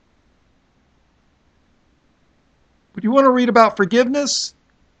 But you want to read about forgiveness?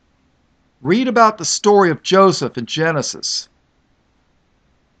 Read about the story of Joseph in Genesis.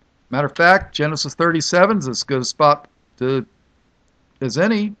 Matter of fact, Genesis 37 is as good a spot as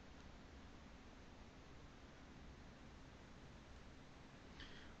any.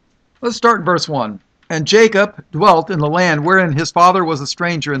 Let's start in verse 1. And Jacob dwelt in the land wherein his father was a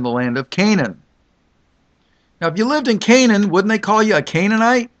stranger, in the land of Canaan. Now, if you lived in Canaan, wouldn't they call you a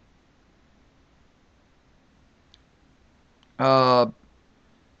Canaanite? There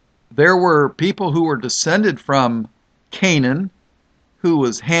were people who were descended from Canaan, who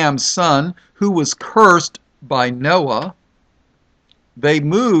was Ham's son, who was cursed by Noah. They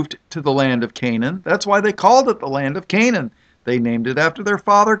moved to the land of Canaan. That's why they called it the land of Canaan. They named it after their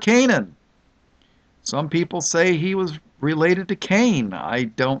father Canaan. Some people say he was related to Cain. I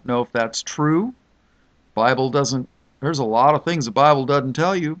don't know if that's true. Bible doesn't. There's a lot of things the Bible doesn't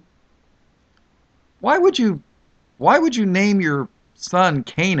tell you. Why would you name your son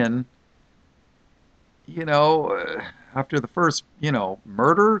Canaan? After the first,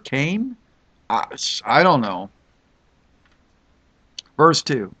 murder, Cain? I don't know. Verse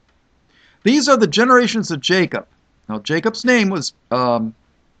 2. These are the generations of Jacob. Now, Jacob's name was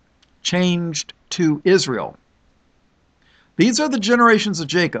changed to Israel. These are the generations of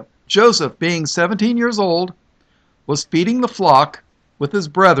Jacob. Joseph, being 17 years old, was feeding the flock with his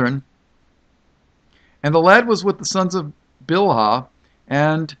brethren, and the lad was with the sons of Bilhah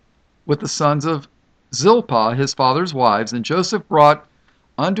and with the sons of Zilpah, his father's wives. And Joseph brought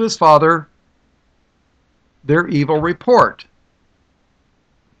unto his father their evil report.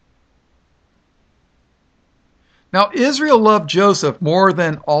 Now Israel loved Joseph more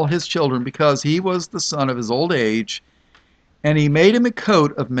than all his children, because he was the son of his old age, and he made him a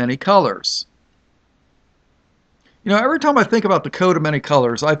coat of many colors. You know, every time I think about the coat of many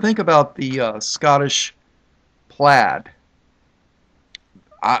colors, I think about the Scottish plaid.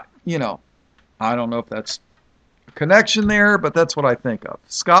 I don't know if that's a connection there, but that's what I think of.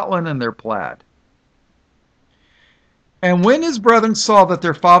 Scotland and their plaid. And when his brethren saw that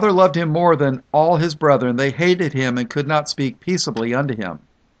their father loved him more than all his brethren, they hated him and could not speak peaceably unto him.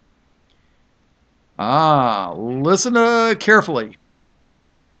 Listen carefully.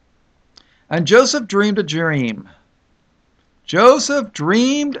 And Joseph dreamed a dream. Joseph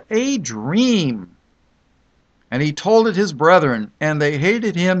dreamed a dream. And he told it his brethren, and they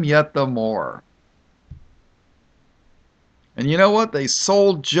hated him yet the more. And you know what? They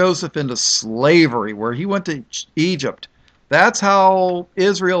sold Joseph into slavery, where he went to Egypt. That's how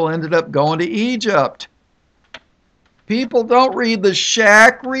Israel ended up going to Egypt. People don't read the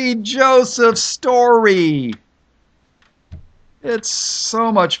shack, read Joseph's story. It's so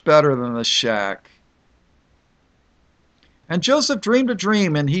much better than the shack. And Joseph dreamed a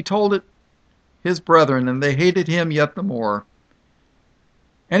dream, and he told it his brethren, and they hated him yet the more.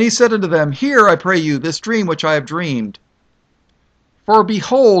 And he said unto them, Hear, I pray you, this dream which I have dreamed. For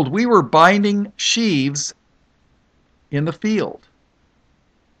behold, we were binding sheaves in the field.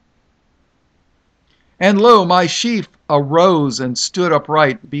 And lo, my sheaf arose and stood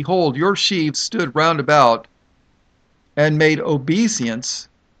upright. Behold, your sheaves stood round about and made obeisance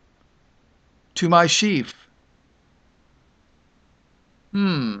to my sheaf.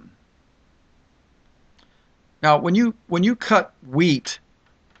 Now, when you cut wheat,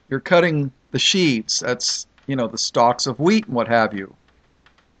 you're cutting the sheaves. That's, the stalks of wheat and what have you.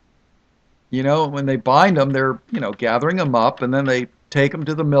 When they bind them, they're, gathering them up, and then they take them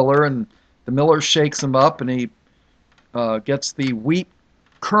to the miller, and the miller shakes them up, and he gets the wheat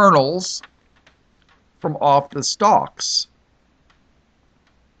kernels from off the stalks.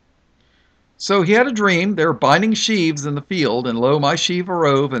 So he had a dream. They were binding sheaves in the field, and lo, my sheaf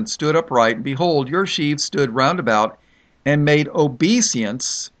arose and stood upright, and behold, your sheaves stood round about and made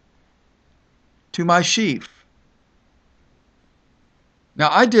obeisance to my sheaf. Now,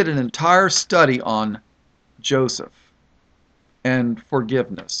 I did an entire study on Joseph and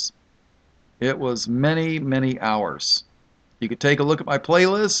forgiveness. It was many, many hours. You could take a look at my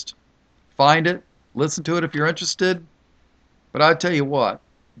playlist, find it, listen to it if you're interested. But I tell you what,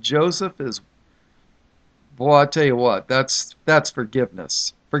 Joseph is, I tell you what, that's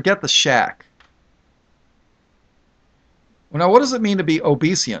forgiveness. Forget the shack. Well, now, what does it mean to be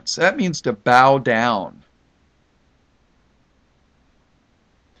obeisance? That means to bow down.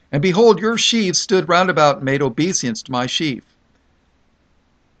 And behold, your sheaves stood round about and made obeisance to my sheaf.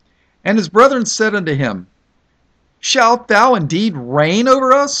 And his brethren said unto him, Shalt thou indeed reign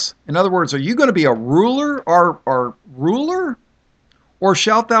over us? In other words, are you going to be a ruler, our ruler? Or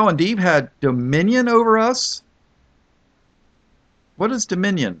shalt thou indeed have dominion over us? What is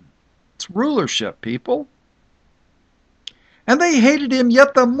dominion? It's rulership, people. And they hated him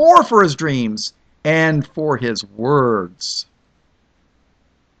yet the more for his dreams and for his words.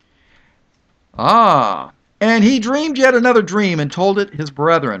 And he dreamed yet another dream, and told it his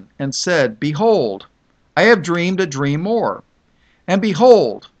brethren, and said, Behold, I have dreamed a dream more. And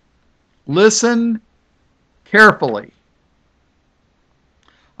behold, listen carefully.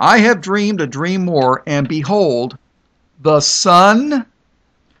 I have dreamed a dream more, and behold, the sun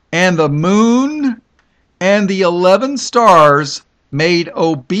and the moon and the 11 stars made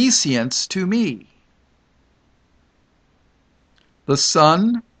obeisance to me. The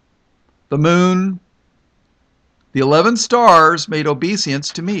sun, the moon, the 11 stars made obeisance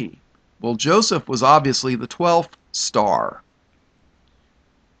to me. Well, Joseph was obviously the 12th star.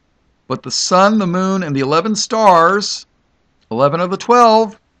 But the sun, the moon, and the 11 stars, 11 of the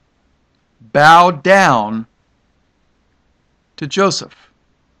 12, bowed down to Joseph.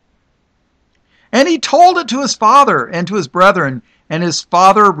 And he told it to his father and to his brethren, and his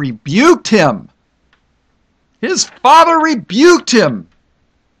father rebuked him. His father rebuked him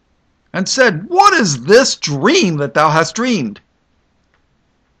and said, What is this dream that thou hast dreamed?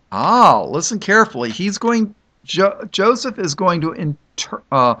 Listen carefully. Joseph is going to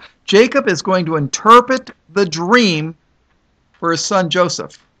Jacob is going to interpret the dream for his son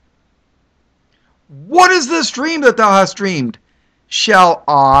Joseph. What is this dream that thou hast dreamed? Shall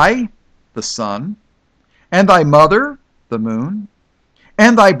I, the sun, and thy mother, the moon,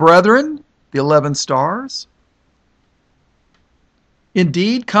 and thy brethren, the 11 stars,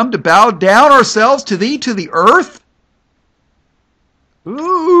 indeed come to bow down ourselves to thee to the earth?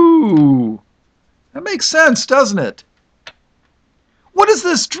 Ooh, that makes sense, doesn't it? What is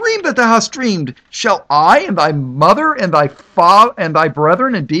this dream that thou hast dreamed? Shall I and thy mother and thy father and thy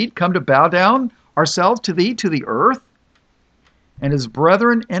brethren indeed come to bow down ourselves to thee to the earth? And his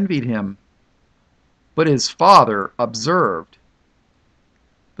brethren envied him, but his father observed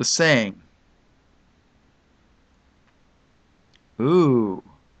the saying. Ooh.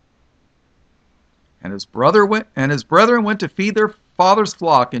 And his brethren went to feed their father's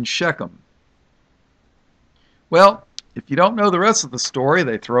flock in Shechem. Well, if you don't know the rest of the story,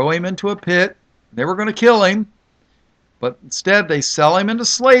 they throw him into a pit. They were going to kill him, but instead they sell him into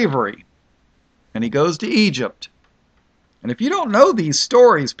slavery, and he goes to Egypt. And if you don't know these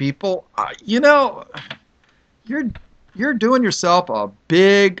stories, people, you're doing yourself a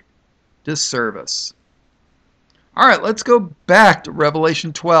big disservice. All right, let's go back to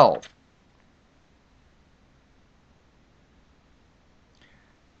Revelation 12.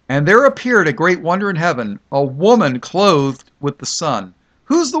 And there appeared a great wonder in heaven, a woman clothed with the sun.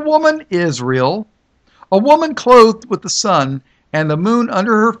 Who's the woman? Israel. A woman clothed with the sun, and the moon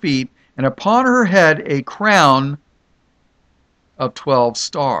under her feet, and upon her head a crown of 12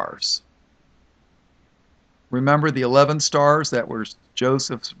 stars. Remember the 11 stars that were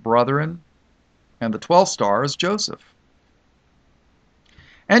Joseph's brethren, and the 12 stars Joseph.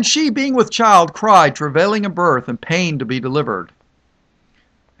 And she, being with child, cried, travailing in birth, and pain to be delivered.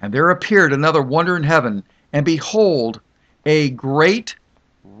 And there appeared another wonder in heaven, and behold, a great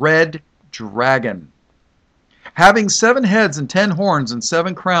red dragon, having 7 heads and 10 horns and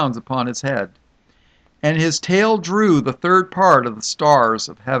 7 crowns upon his head. And his tail drew the 3rd part of the stars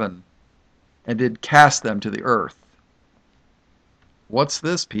of heaven, and did cast them to the earth. What's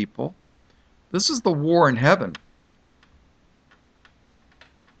this, people? This is the war in heaven.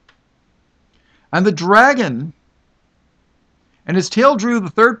 And the dragon, and his tail drew the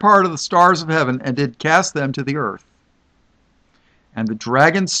 3rd part of the stars of heaven, and did cast them to the earth. And the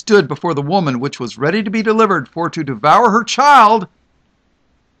dragon stood before the woman which was ready to be delivered, for to devour her child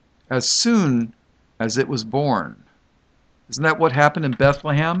as soon as it was born. Isn't that what happened in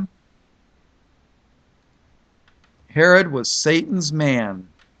Bethlehem? Herod was Satan's man.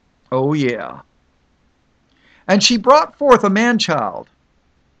 Oh yeah. And she brought forth a man-child,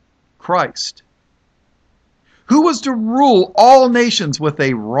 Christ, who was to rule all nations with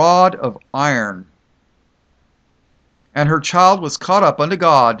a rod of iron. And her child was caught up unto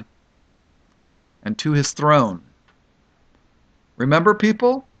God and to his throne. Remember,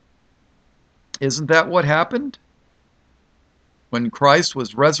 people? Isn't that what happened? When Christ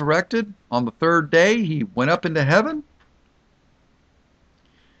was resurrected on the 3rd day, he went up into heaven.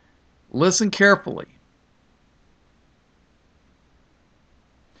 Listen carefully.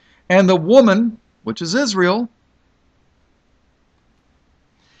 And the woman, which is Israel,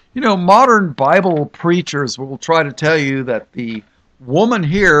 modern Bible preachers will try to tell you that the woman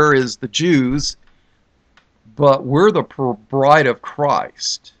here is the Jews, but we're the bride of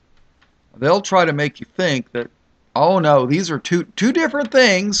Christ. They'll try to make you think that, oh no, these are two different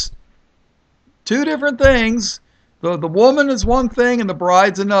things. Two different things. The woman is one thing and the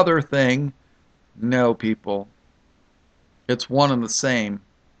bride's another thing. No, people. It's one and the same.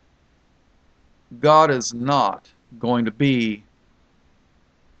 God is not going to be,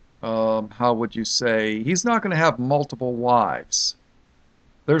 how would you say, he's not going to have multiple wives.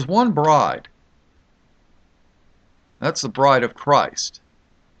 There's one bride. That's the bride of Christ.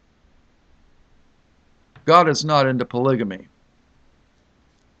 God is not into polygamy.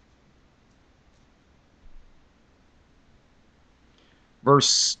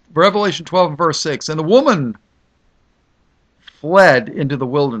 Revelation 12 and verse 6. And the woman fled into the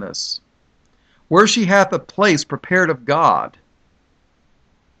wilderness, where she hath a place prepared of God.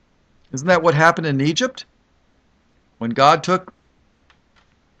 Isn't that what happened in Egypt? When God took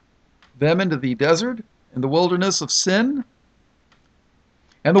them into the desert, in the wilderness of sin?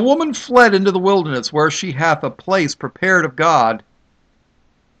 And the woman fled into the wilderness, where she hath a place prepared of God,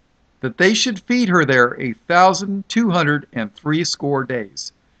 that they should feed her there 1,260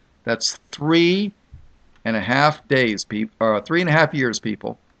 days. That's 3.5 days, 3.5 years,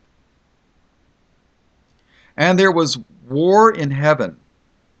 people. And there was war in heaven.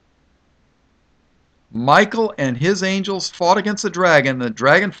 Michael and his angels fought against the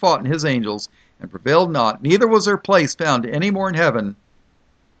dragon fought and his angels, and prevailed not, neither was their place found any more in heaven.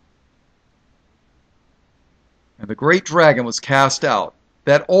 And the great dragon was cast out,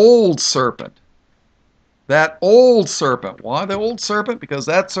 that old serpent. That old serpent. Why the old serpent? Because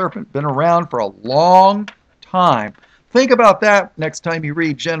that serpent been around for a long time. Think about that next time you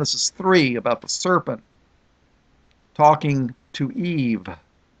read Genesis 3 about the serpent talking to Eve,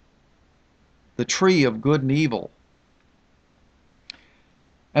 the tree of good and evil.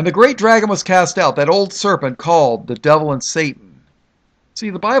 And the great dragon was cast out, that old serpent called the devil and Satan. See,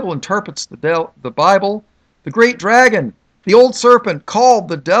 the Bible interprets the Bible, the great dragon, the old serpent called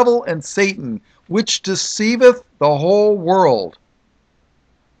the devil and Satan, which deceiveth the whole world.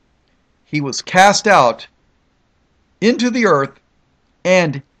 He was cast out into the earth,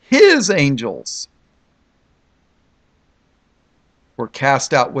 and his angels were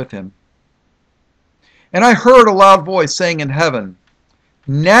cast out with him. And I heard a loud voice saying in heaven,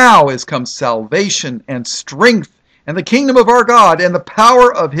 now is come salvation and strength and the kingdom of our God and the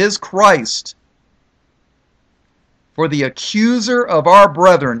power of his Christ. For the accuser of our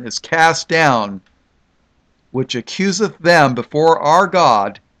brethren is cast down, which accuseth them before our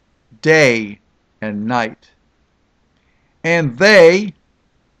God day and night. And they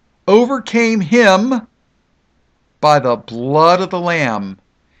overcame him by the blood of the Lamb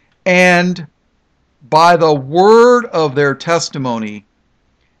and by the word of their testimony,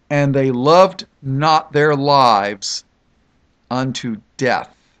 and they loved not their lives unto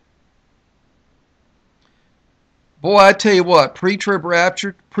death. Boy, I tell you what, pre-trib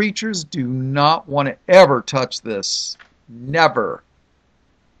rapture preachers do not want to ever touch this. Never.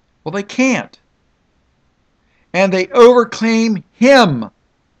 Well, they can't. And they overcame him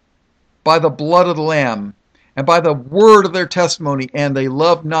by the blood of the Lamb and by the word of their testimony, and they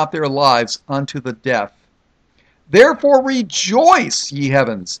loved not their lives unto the death. Therefore rejoice, ye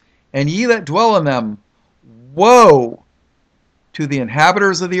heavens, and ye that dwell in them. Woe to the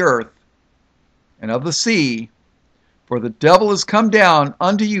inhabitants of the earth and of the sea, for the devil is come down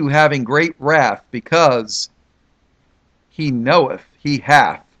unto you having great wrath, because he knoweth he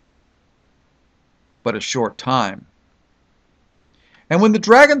hath but a short time. And when the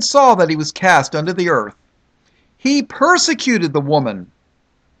dragon saw that he was cast unto the earth, he persecuted the woman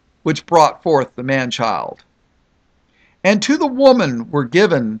which brought forth the man-child. And to the woman were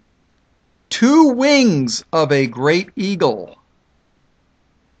given 2 wings of a great eagle.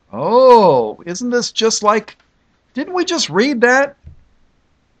 Oh, isn't this just like, didn't we just read that?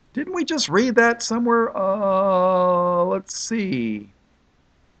 Didn't we just read that somewhere? Let's see.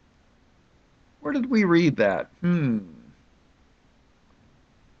 Where did we read that?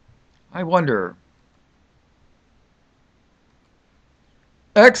 I wonder.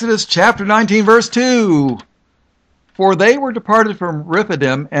 Exodus chapter 19, verse 2. For they were departed from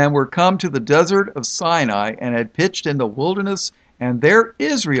Rephidim, and were come to the desert of Sinai, and had pitched in the wilderness, and there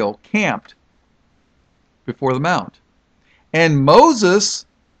Israel camped before the mount. And Moses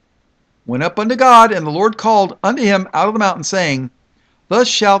went up unto God, and the Lord called unto him out of the mountain, saying, Thus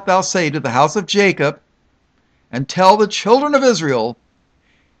shalt thou say to the house of Jacob, and tell the children of Israel,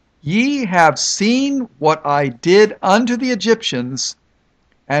 Ye have seen what I did unto the Egyptians,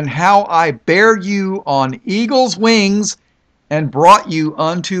 and how I bare you on eagle's wings, and brought you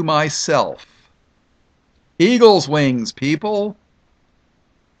unto myself. Eagle's wings, people.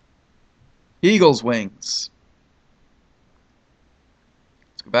 Eagle's wings.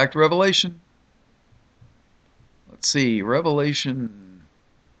 Let's go back to Revelation. Let's see, Revelation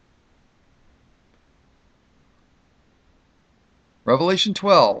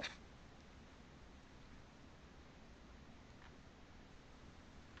 12.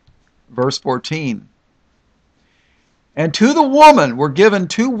 Verse 14. And to the woman were given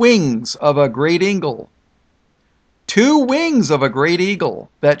 2 wings of a great eagle. 2 wings of a great eagle,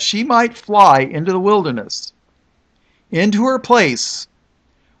 that she might fly into the wilderness, into her place,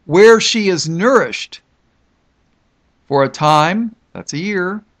 where she is nourished for a time, that's a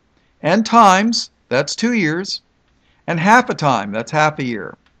year, and times, that's 2 years, and half a time, that's half a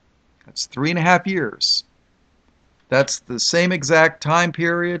year. That's 3.5 years. That's the same exact time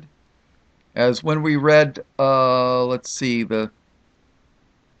period as when we read, let's see, it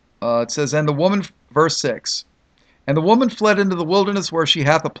says, and the woman, verse 6, and the woman fled into the wilderness, where she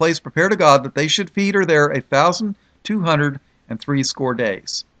hath a place prepared to God, that they should feed her there 1,260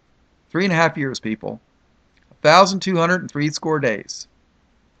 days. 3.5 years, people. 1,260 days.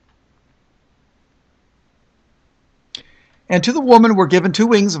 And to the woman were given 2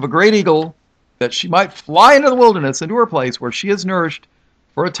 wings of a great eagle, that she might fly into the wilderness, into her place, where she is nourished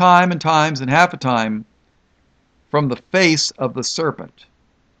for a time and times and half a time from the face of the serpent.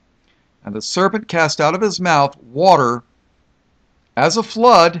 And the serpent cast out of his mouth water as a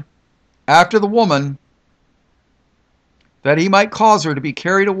flood after the woman, that he might cause her to be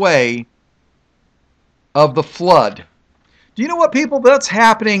carried away of the flood. Do you know what, people? That's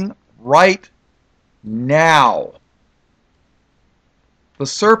happening right now. The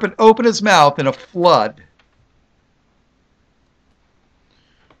serpent opened his mouth in a flood.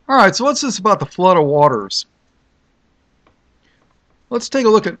 All right, so what's this about the flood of waters? Let's take a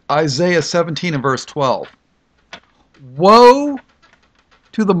look at Isaiah 17 and verse 12. Woe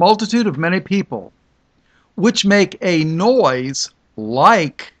to the multitude of many people, which make a noise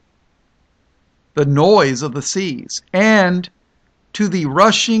like the noise of the seas, and to the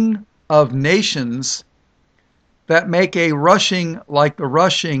rushing of nations that make a rushing like the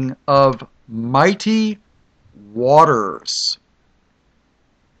rushing of mighty waters.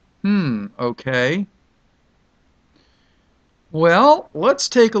 Okay. Well, let's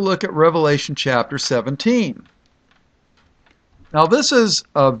take a look at Revelation chapter 17. Now, this is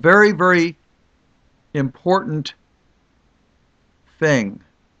a very, very important thing.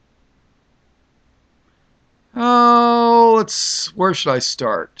 Oh, where should I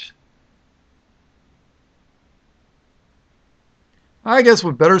start? I guess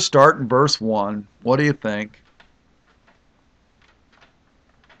we'd better start in verse 1. What do you think?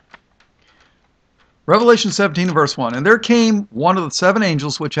 Revelation 17 verse 1. And there came one of the seven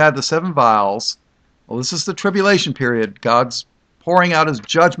angels which had the seven vials. Well, this is the tribulation period. God's pouring out his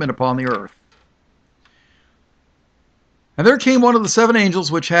judgment upon the earth. And there came one of the seven angels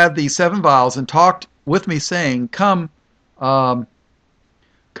which had the seven vials, and talked with me, saying, Come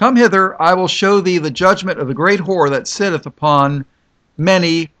hither, I will show thee the judgment of the great whore that sitteth upon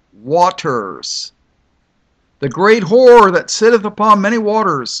many waters. The great whore that sitteth upon many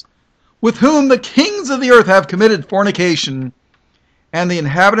waters, with whom the kings of the earth have committed fornication, and the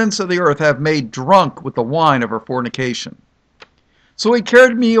inhabitants of the earth have made drunk with the wine of her fornication. So he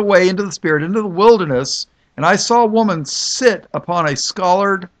carried me away into the spirit, into the wilderness, and I saw a woman sit upon a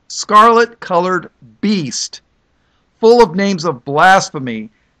scarlet-colored beast, full of names of blasphemy,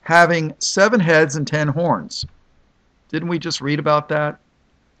 having 7 heads and 10 horns. Didn't we just read about that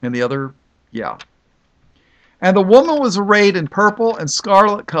in the other? Yeah. And the woman was arrayed in purple and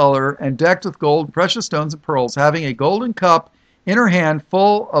scarlet color, and decked with gold, precious stones, and pearls, having a golden cup in her hand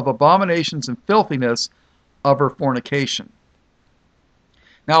full of abominations and filthiness of her fornication.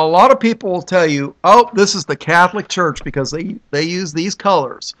 Now, a lot of people will tell you, oh, this is the Catholic Church, because they use these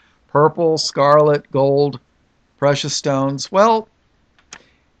colors: purple, scarlet, gold, precious stones. Well,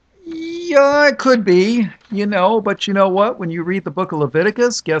 yeah, it could be, but you know what? When you read the book of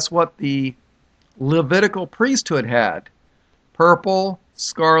Leviticus, guess what the Levitical priesthood had? Purple,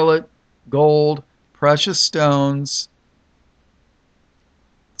 scarlet, gold, precious stones.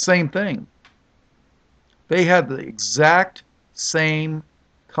 Same thing. They had the exact same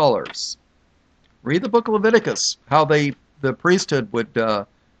colors. Read the book of Leviticus, how the priesthood would,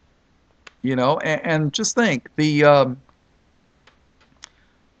 and just think, the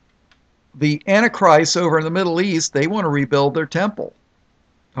Antichrist over in the Middle East, they want to rebuild their temple.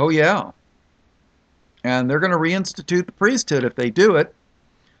 Oh yeah. And they're going to reinstitute the priesthood if they do it.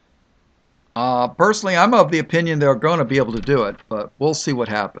 Personally, I'm of the opinion they're going to be able to do it, but we'll see what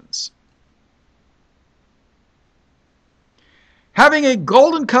happens. Having a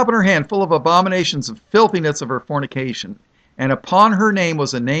golden cup in her hand full of abominations and filthiness of her fornication, and upon her name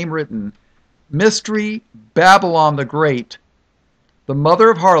was a name written, Mystery Babylon the Great, the mother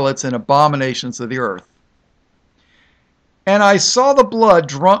of harlots and abominations of the earth. And I saw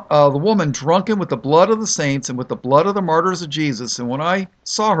the woman drunken with the blood of the saints and with the blood of the martyrs of Jesus. And when I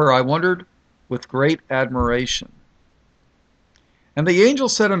saw her, I wondered with great admiration. And the angel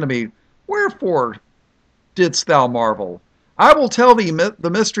said unto me, Wherefore didst thou marvel? I will tell thee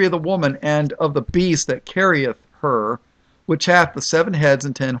the mystery of the woman and of the beast that carrieth her, which hath the 7 heads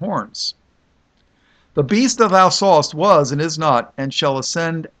and 10 horns. The beast that thou sawest was and is not, and shall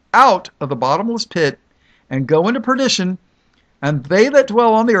ascend out of the bottomless pit, and go into perdition, and they that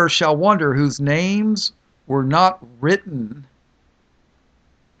dwell on the earth shall wonder, whose names were not written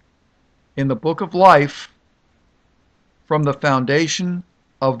in the book of life from the foundation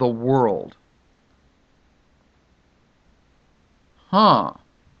of the world.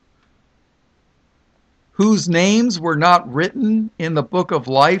 Whose names were not written in the book of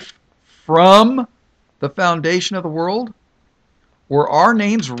life from the foundation of the world? Were our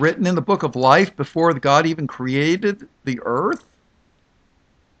names written in the book of life before God even created the earth?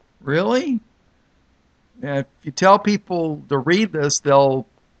 Really? If you tell people to read this, they'll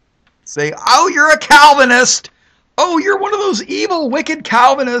say, oh, you're a Calvinist. Oh, you're one of those evil, wicked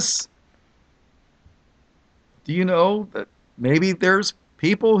Calvinists. Do you know that maybe there's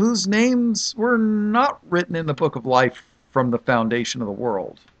people whose names were not written in the book of life from the foundation of the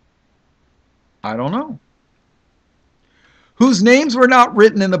world? I don't know. Whose names were not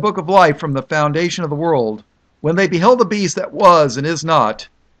written in the book of life from the foundation of the world, when they beheld the beast that was and is not,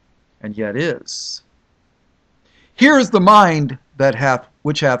 and yet is. Here is the mind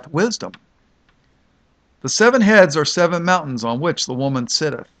which hath wisdom. The 7 heads are 7 mountains on which the woman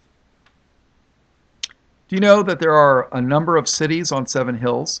sitteth. Do you know that there are a number of cities on 7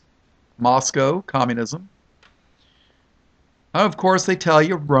 hills? Moscow, communism. Of course, they tell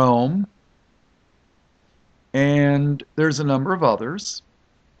you Rome, and there's a number of others.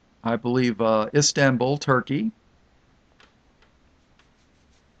 I believe Istanbul, Turkey.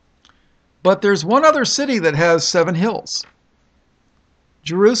 But there's one other city that has 7 hills.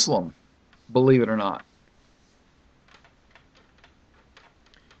 Jerusalem, believe it or not.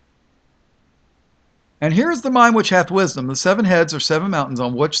 And here is the mind which hath wisdom. The 7 heads are 7 mountains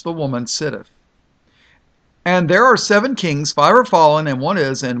on which the woman sitteth. And there are 7 kings, 5 are fallen, and one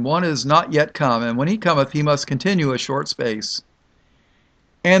is not yet come. And when he cometh, he must continue a short space.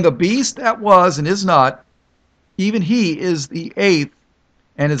 And the beast that was and is not, even he is the 8th,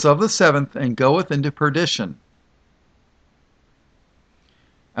 and is of the 7th, and goeth into perdition.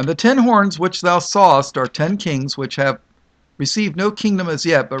 And the 10 horns which thou sawest are 10 kings, which have received no kingdom as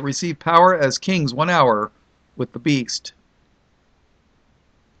yet, but receive power as kings 1 hour with the beast.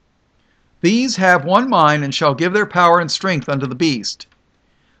 These have one mind, and shall give their power and strength unto the beast.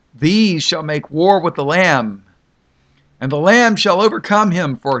 These shall make war with the Lamb, and the Lamb shall overcome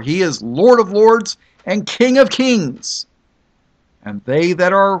him, for he is Lord of lords and King of kings. And they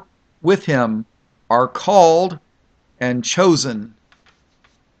that are with him are called and chosen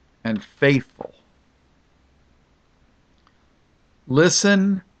and faithful.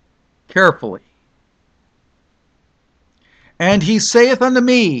 Listen carefully. And he saith unto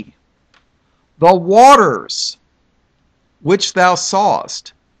me, the waters which thou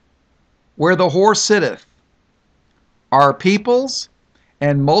sawest, where the whore sitteth, are peoples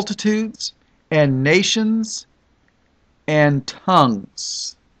and multitudes and nations and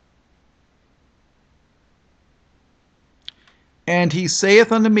tongues. And he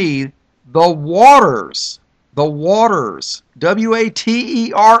saith unto me, the waters, W-A-T-E-R-S,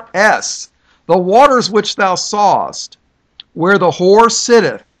 the waters which thou sawest, where the whore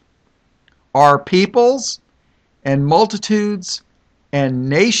sitteth, are peoples and multitudes and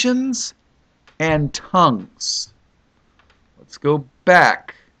nations and tongues. Let's go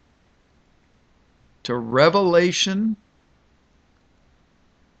back to Revelation.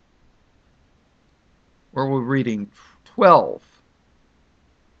 Where we're reading 12.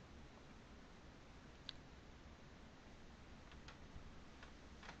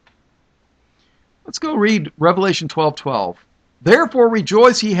 Let's go read Revelation 12:12. Therefore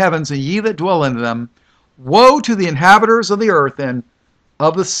rejoice, ye heavens, and ye that dwell in them. Woe to the inhabitants of the earth and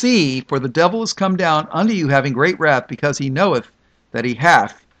of the sea, for the devil is come down unto you, having great wrath, because he knoweth that he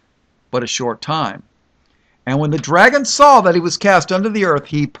hath but a short time. And when the dragon saw that he was cast unto the earth,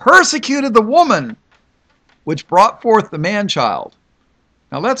 he persecuted the woman which brought forth the man-child.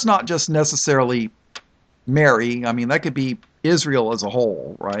 Now that's not just necessarily Mary. I mean, that could be Israel as a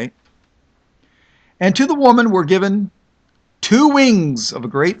whole, right? And to the woman were given 2 wings of a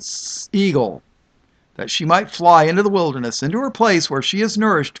great eagle, that she might fly into the wilderness, into her place where she is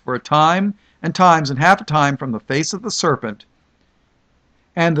nourished for a time and times and half a time from the face of the serpent.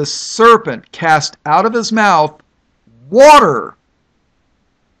 And the serpent cast out of his mouth water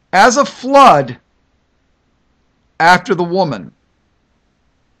as a flood after the woman,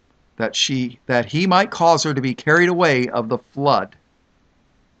 that he might cause her to be carried away of the flood.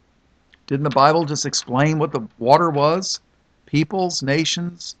 Didn't the Bible just explain what the water was? Peoples,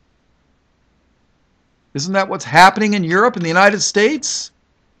 nations. Isn't that what's happening in Europe and the United States?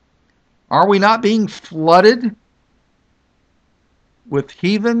 Are we not being flooded with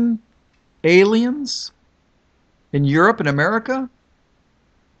heathen aliens in Europe and America?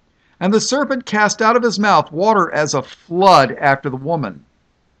 And the serpent cast out of his mouth water as a flood after the woman,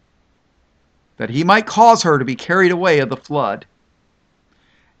 that he might cause her to be carried away of the flood.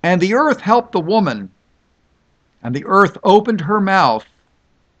 And the earth helped the woman, and the earth opened her mouth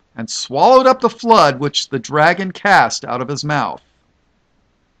and swallowed up the flood which the dragon cast out of his mouth.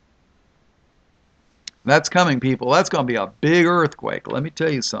 That's coming, people. That's going to be a big earthquake. Let me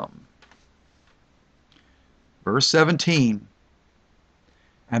tell you something. Verse 17.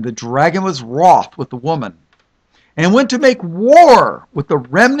 And the dragon was wroth with the woman, and went to make war with the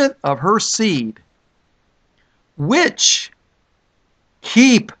remnant of her seed, which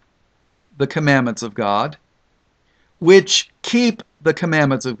keep the commandments of God which keep the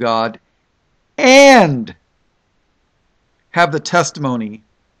commandments of God and have the testimony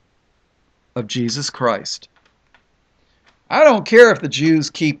of Jesus Christ. I don't care if the Jews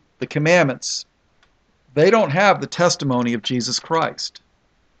keep the commandments. They don't have the testimony of Jesus Christ.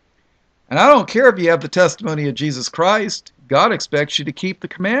 And I don't care if you have the testimony of Jesus Christ. God expects you to keep the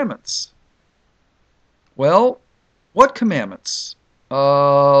commandments. Well, what commandments?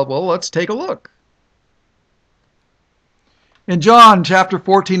 Well, let's take a look. In John chapter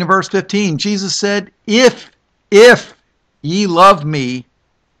 14 and verse 15, Jesus said, If ye love me,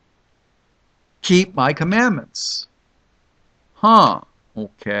 keep my commandments.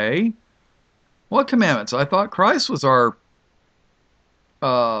 Okay. What commandments? I thought Christ was our,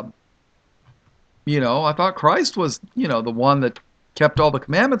 I thought Christ was, the one that kept all the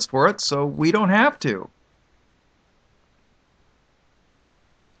commandments for it, so we don't have to.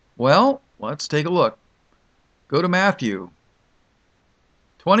 Well, let's take a look. Go to Matthew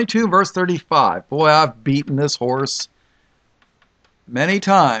 22, verse 35. Boy, I've beaten this horse many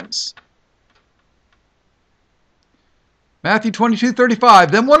times. Matthew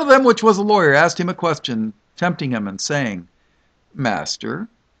 22:35. Then one of them, which was a lawyer, asked him a question, tempting him and saying, Master,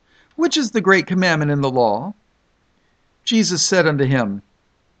 which is the great commandment in the law? Jesus said unto him,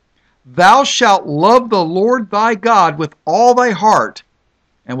 Thou shalt love the Lord thy God with all thy heart,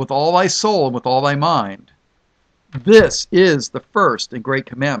 and with all thy soul, and with all thy mind. This is the first and great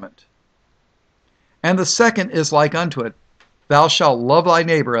commandment. And the second is like unto it, Thou shalt love thy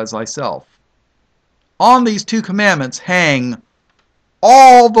neighbor as thyself. On these two commandments hang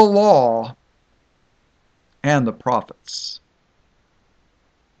all the law and the prophets.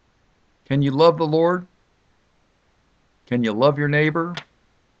 Can you love the Lord? Can you love your neighbor?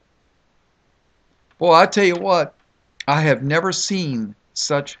 Boy, I tell you what, I have never seen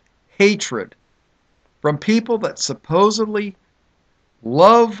such hatred from people that supposedly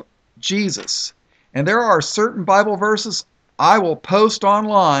love Jesus. And there are certain Bible verses I will post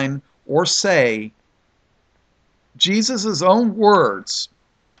online or say Jesus' own words,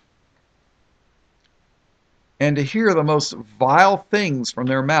 and to hear the most vile things from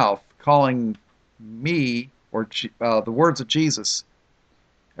their mouth, calling me, or the words of Jesus,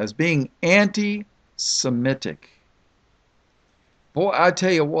 as being anti-Semitic. Boy, I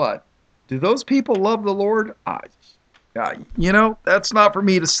tell you what, do those people love the Lord? That's not for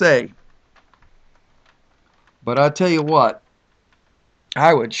me to say. But I tell you what,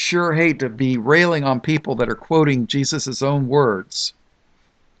 I would sure hate to be railing on people that are quoting Jesus' own words.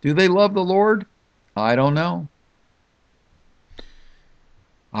 Do they love the Lord? I don't know.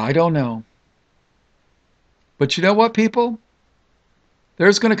 I don't know. But you know what, people?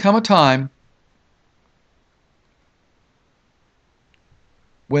 There's going to come a time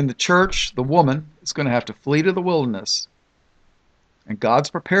when the church, the woman, is going to have to flee to the wilderness. And God's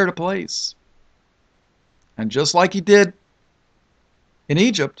prepared a place. And just like he did in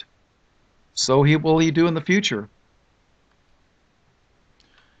Egypt, so will he do in the future.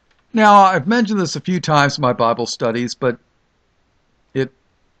 Now, I've mentioned this a few times in my Bible studies, but it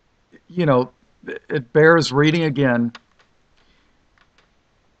bears reading again.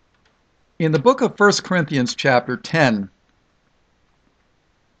 In the book of 1 Corinthians chapter 10,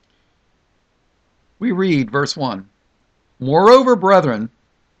 we read verse 1. Moreover, brethren,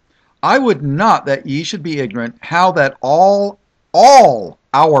 I would not that ye should be ignorant how that all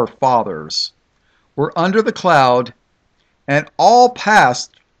our fathers were under the cloud, and all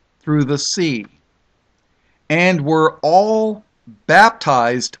passed through the sea, and were all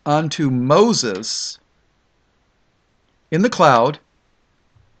baptized unto Moses in the cloud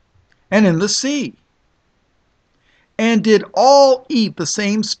and in the sea, and did all eat the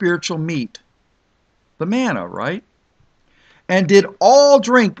same spiritual meat, the manna, right? And did all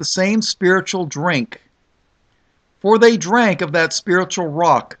drink the same spiritual drink, for they drank of that spiritual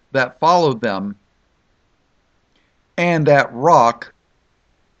rock that followed them, and that rock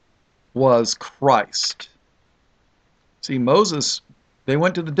was Christ. See, Moses, they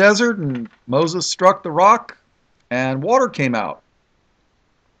went to the desert, and Moses struck the rock, and water came out.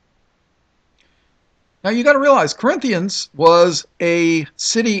 Now you got to realize, Corinthians was a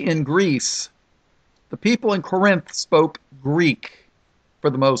city in Greece. The people in Corinth spoke Greek for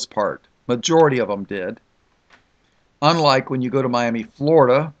the most part. Majority of them did. Unlike when you go to Miami,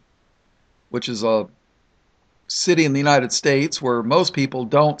 Florida, which is a city in the United States where most people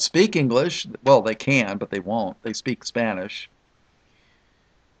don't speak English. Well, they can, but they won't. They speak Spanish.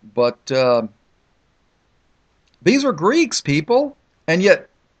 But these are Greeks, people, and yet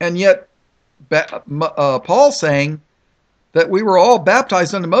Paul's saying that we were all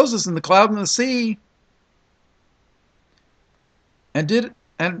baptized unto Moses in the cloud and the sea. and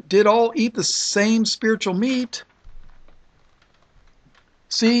did all eat the same spiritual meat.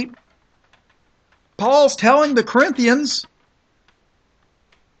 See, Paul's telling the Corinthians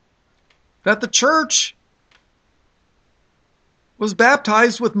that the church was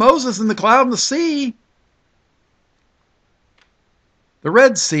baptized with Moses in the cloud and the sea, the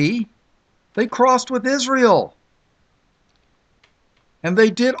Red Sea. They crossed with Israel. And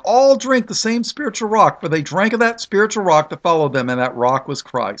they did all drink the same spiritual rock, for they drank of that spiritual rock that followed them, and that rock was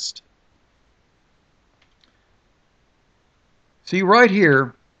Christ. See, right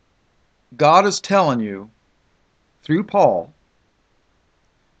here, God is telling you, through Paul,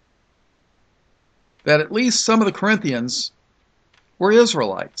 that at least some of the Corinthians were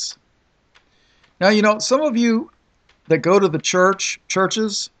Israelites. Now, you know, some of you that go to the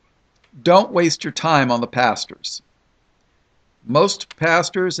churches, don't waste your time on the pastors. Most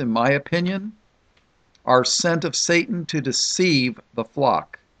pastors, in my opinion, are sent of Satan to deceive the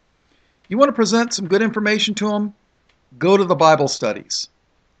flock. You want to present some good information to them? Go to the Bible studies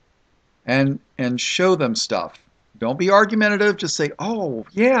and show them stuff. Don't be argumentative. Just say, oh,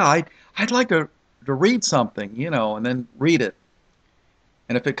 yeah, I'd like to read something, you know, and then read it.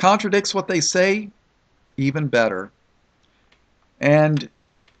 And if it contradicts what they say, even better. And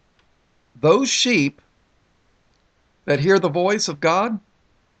those sheep that hear the voice of God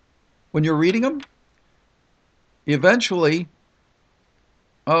when you're reading them, eventually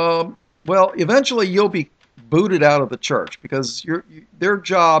you'll be booted out of the church, because their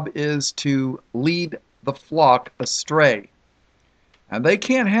job is to lead the flock astray. And they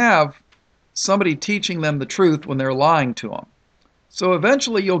can't have somebody teaching them the truth when they're lying to them. So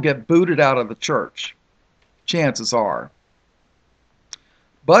eventually you'll get booted out of the church, chances are.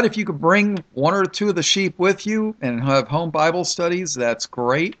 But if you could bring one or two of the sheep with you and have home Bible studies, that's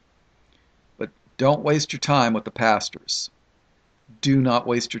great. But don't waste your time with the pastors. Do not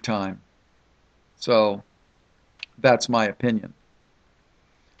waste your time. So, that's my opinion.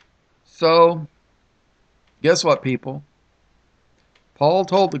 So, guess what, people? Paul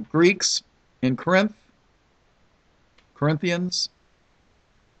told the Greeks in Corinthians,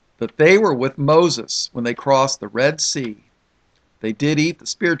 that they were with Moses when they crossed the Red Sea. They did eat the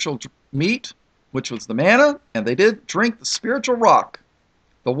spiritual meat, which was the manna, and they did drink the spiritual rock,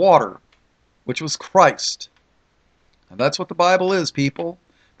 the water, which was Christ. And that's what the Bible is, people.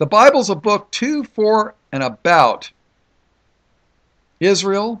 The Bible's a book to, for, and about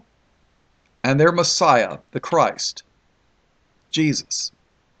Israel and their Messiah, the Christ, Jesus.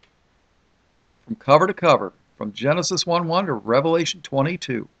 From cover to cover, from Genesis 1:1 to Revelation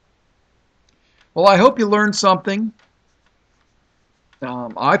 22. Well, I hope you learned something.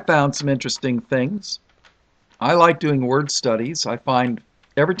 I found some interesting things. I like doing word studies. I find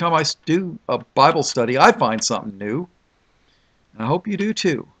every time I do a Bible study, I find something new. And I hope you do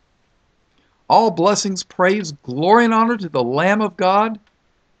too. All blessings, praise, glory, and honor to the Lamb of God,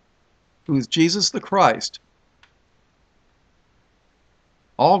 who is Jesus the Christ.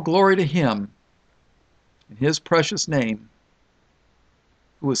 All glory to Him in His precious name,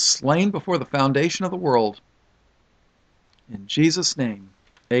 who was slain before the foundation of the world. In Jesus' name,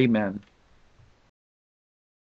 amen.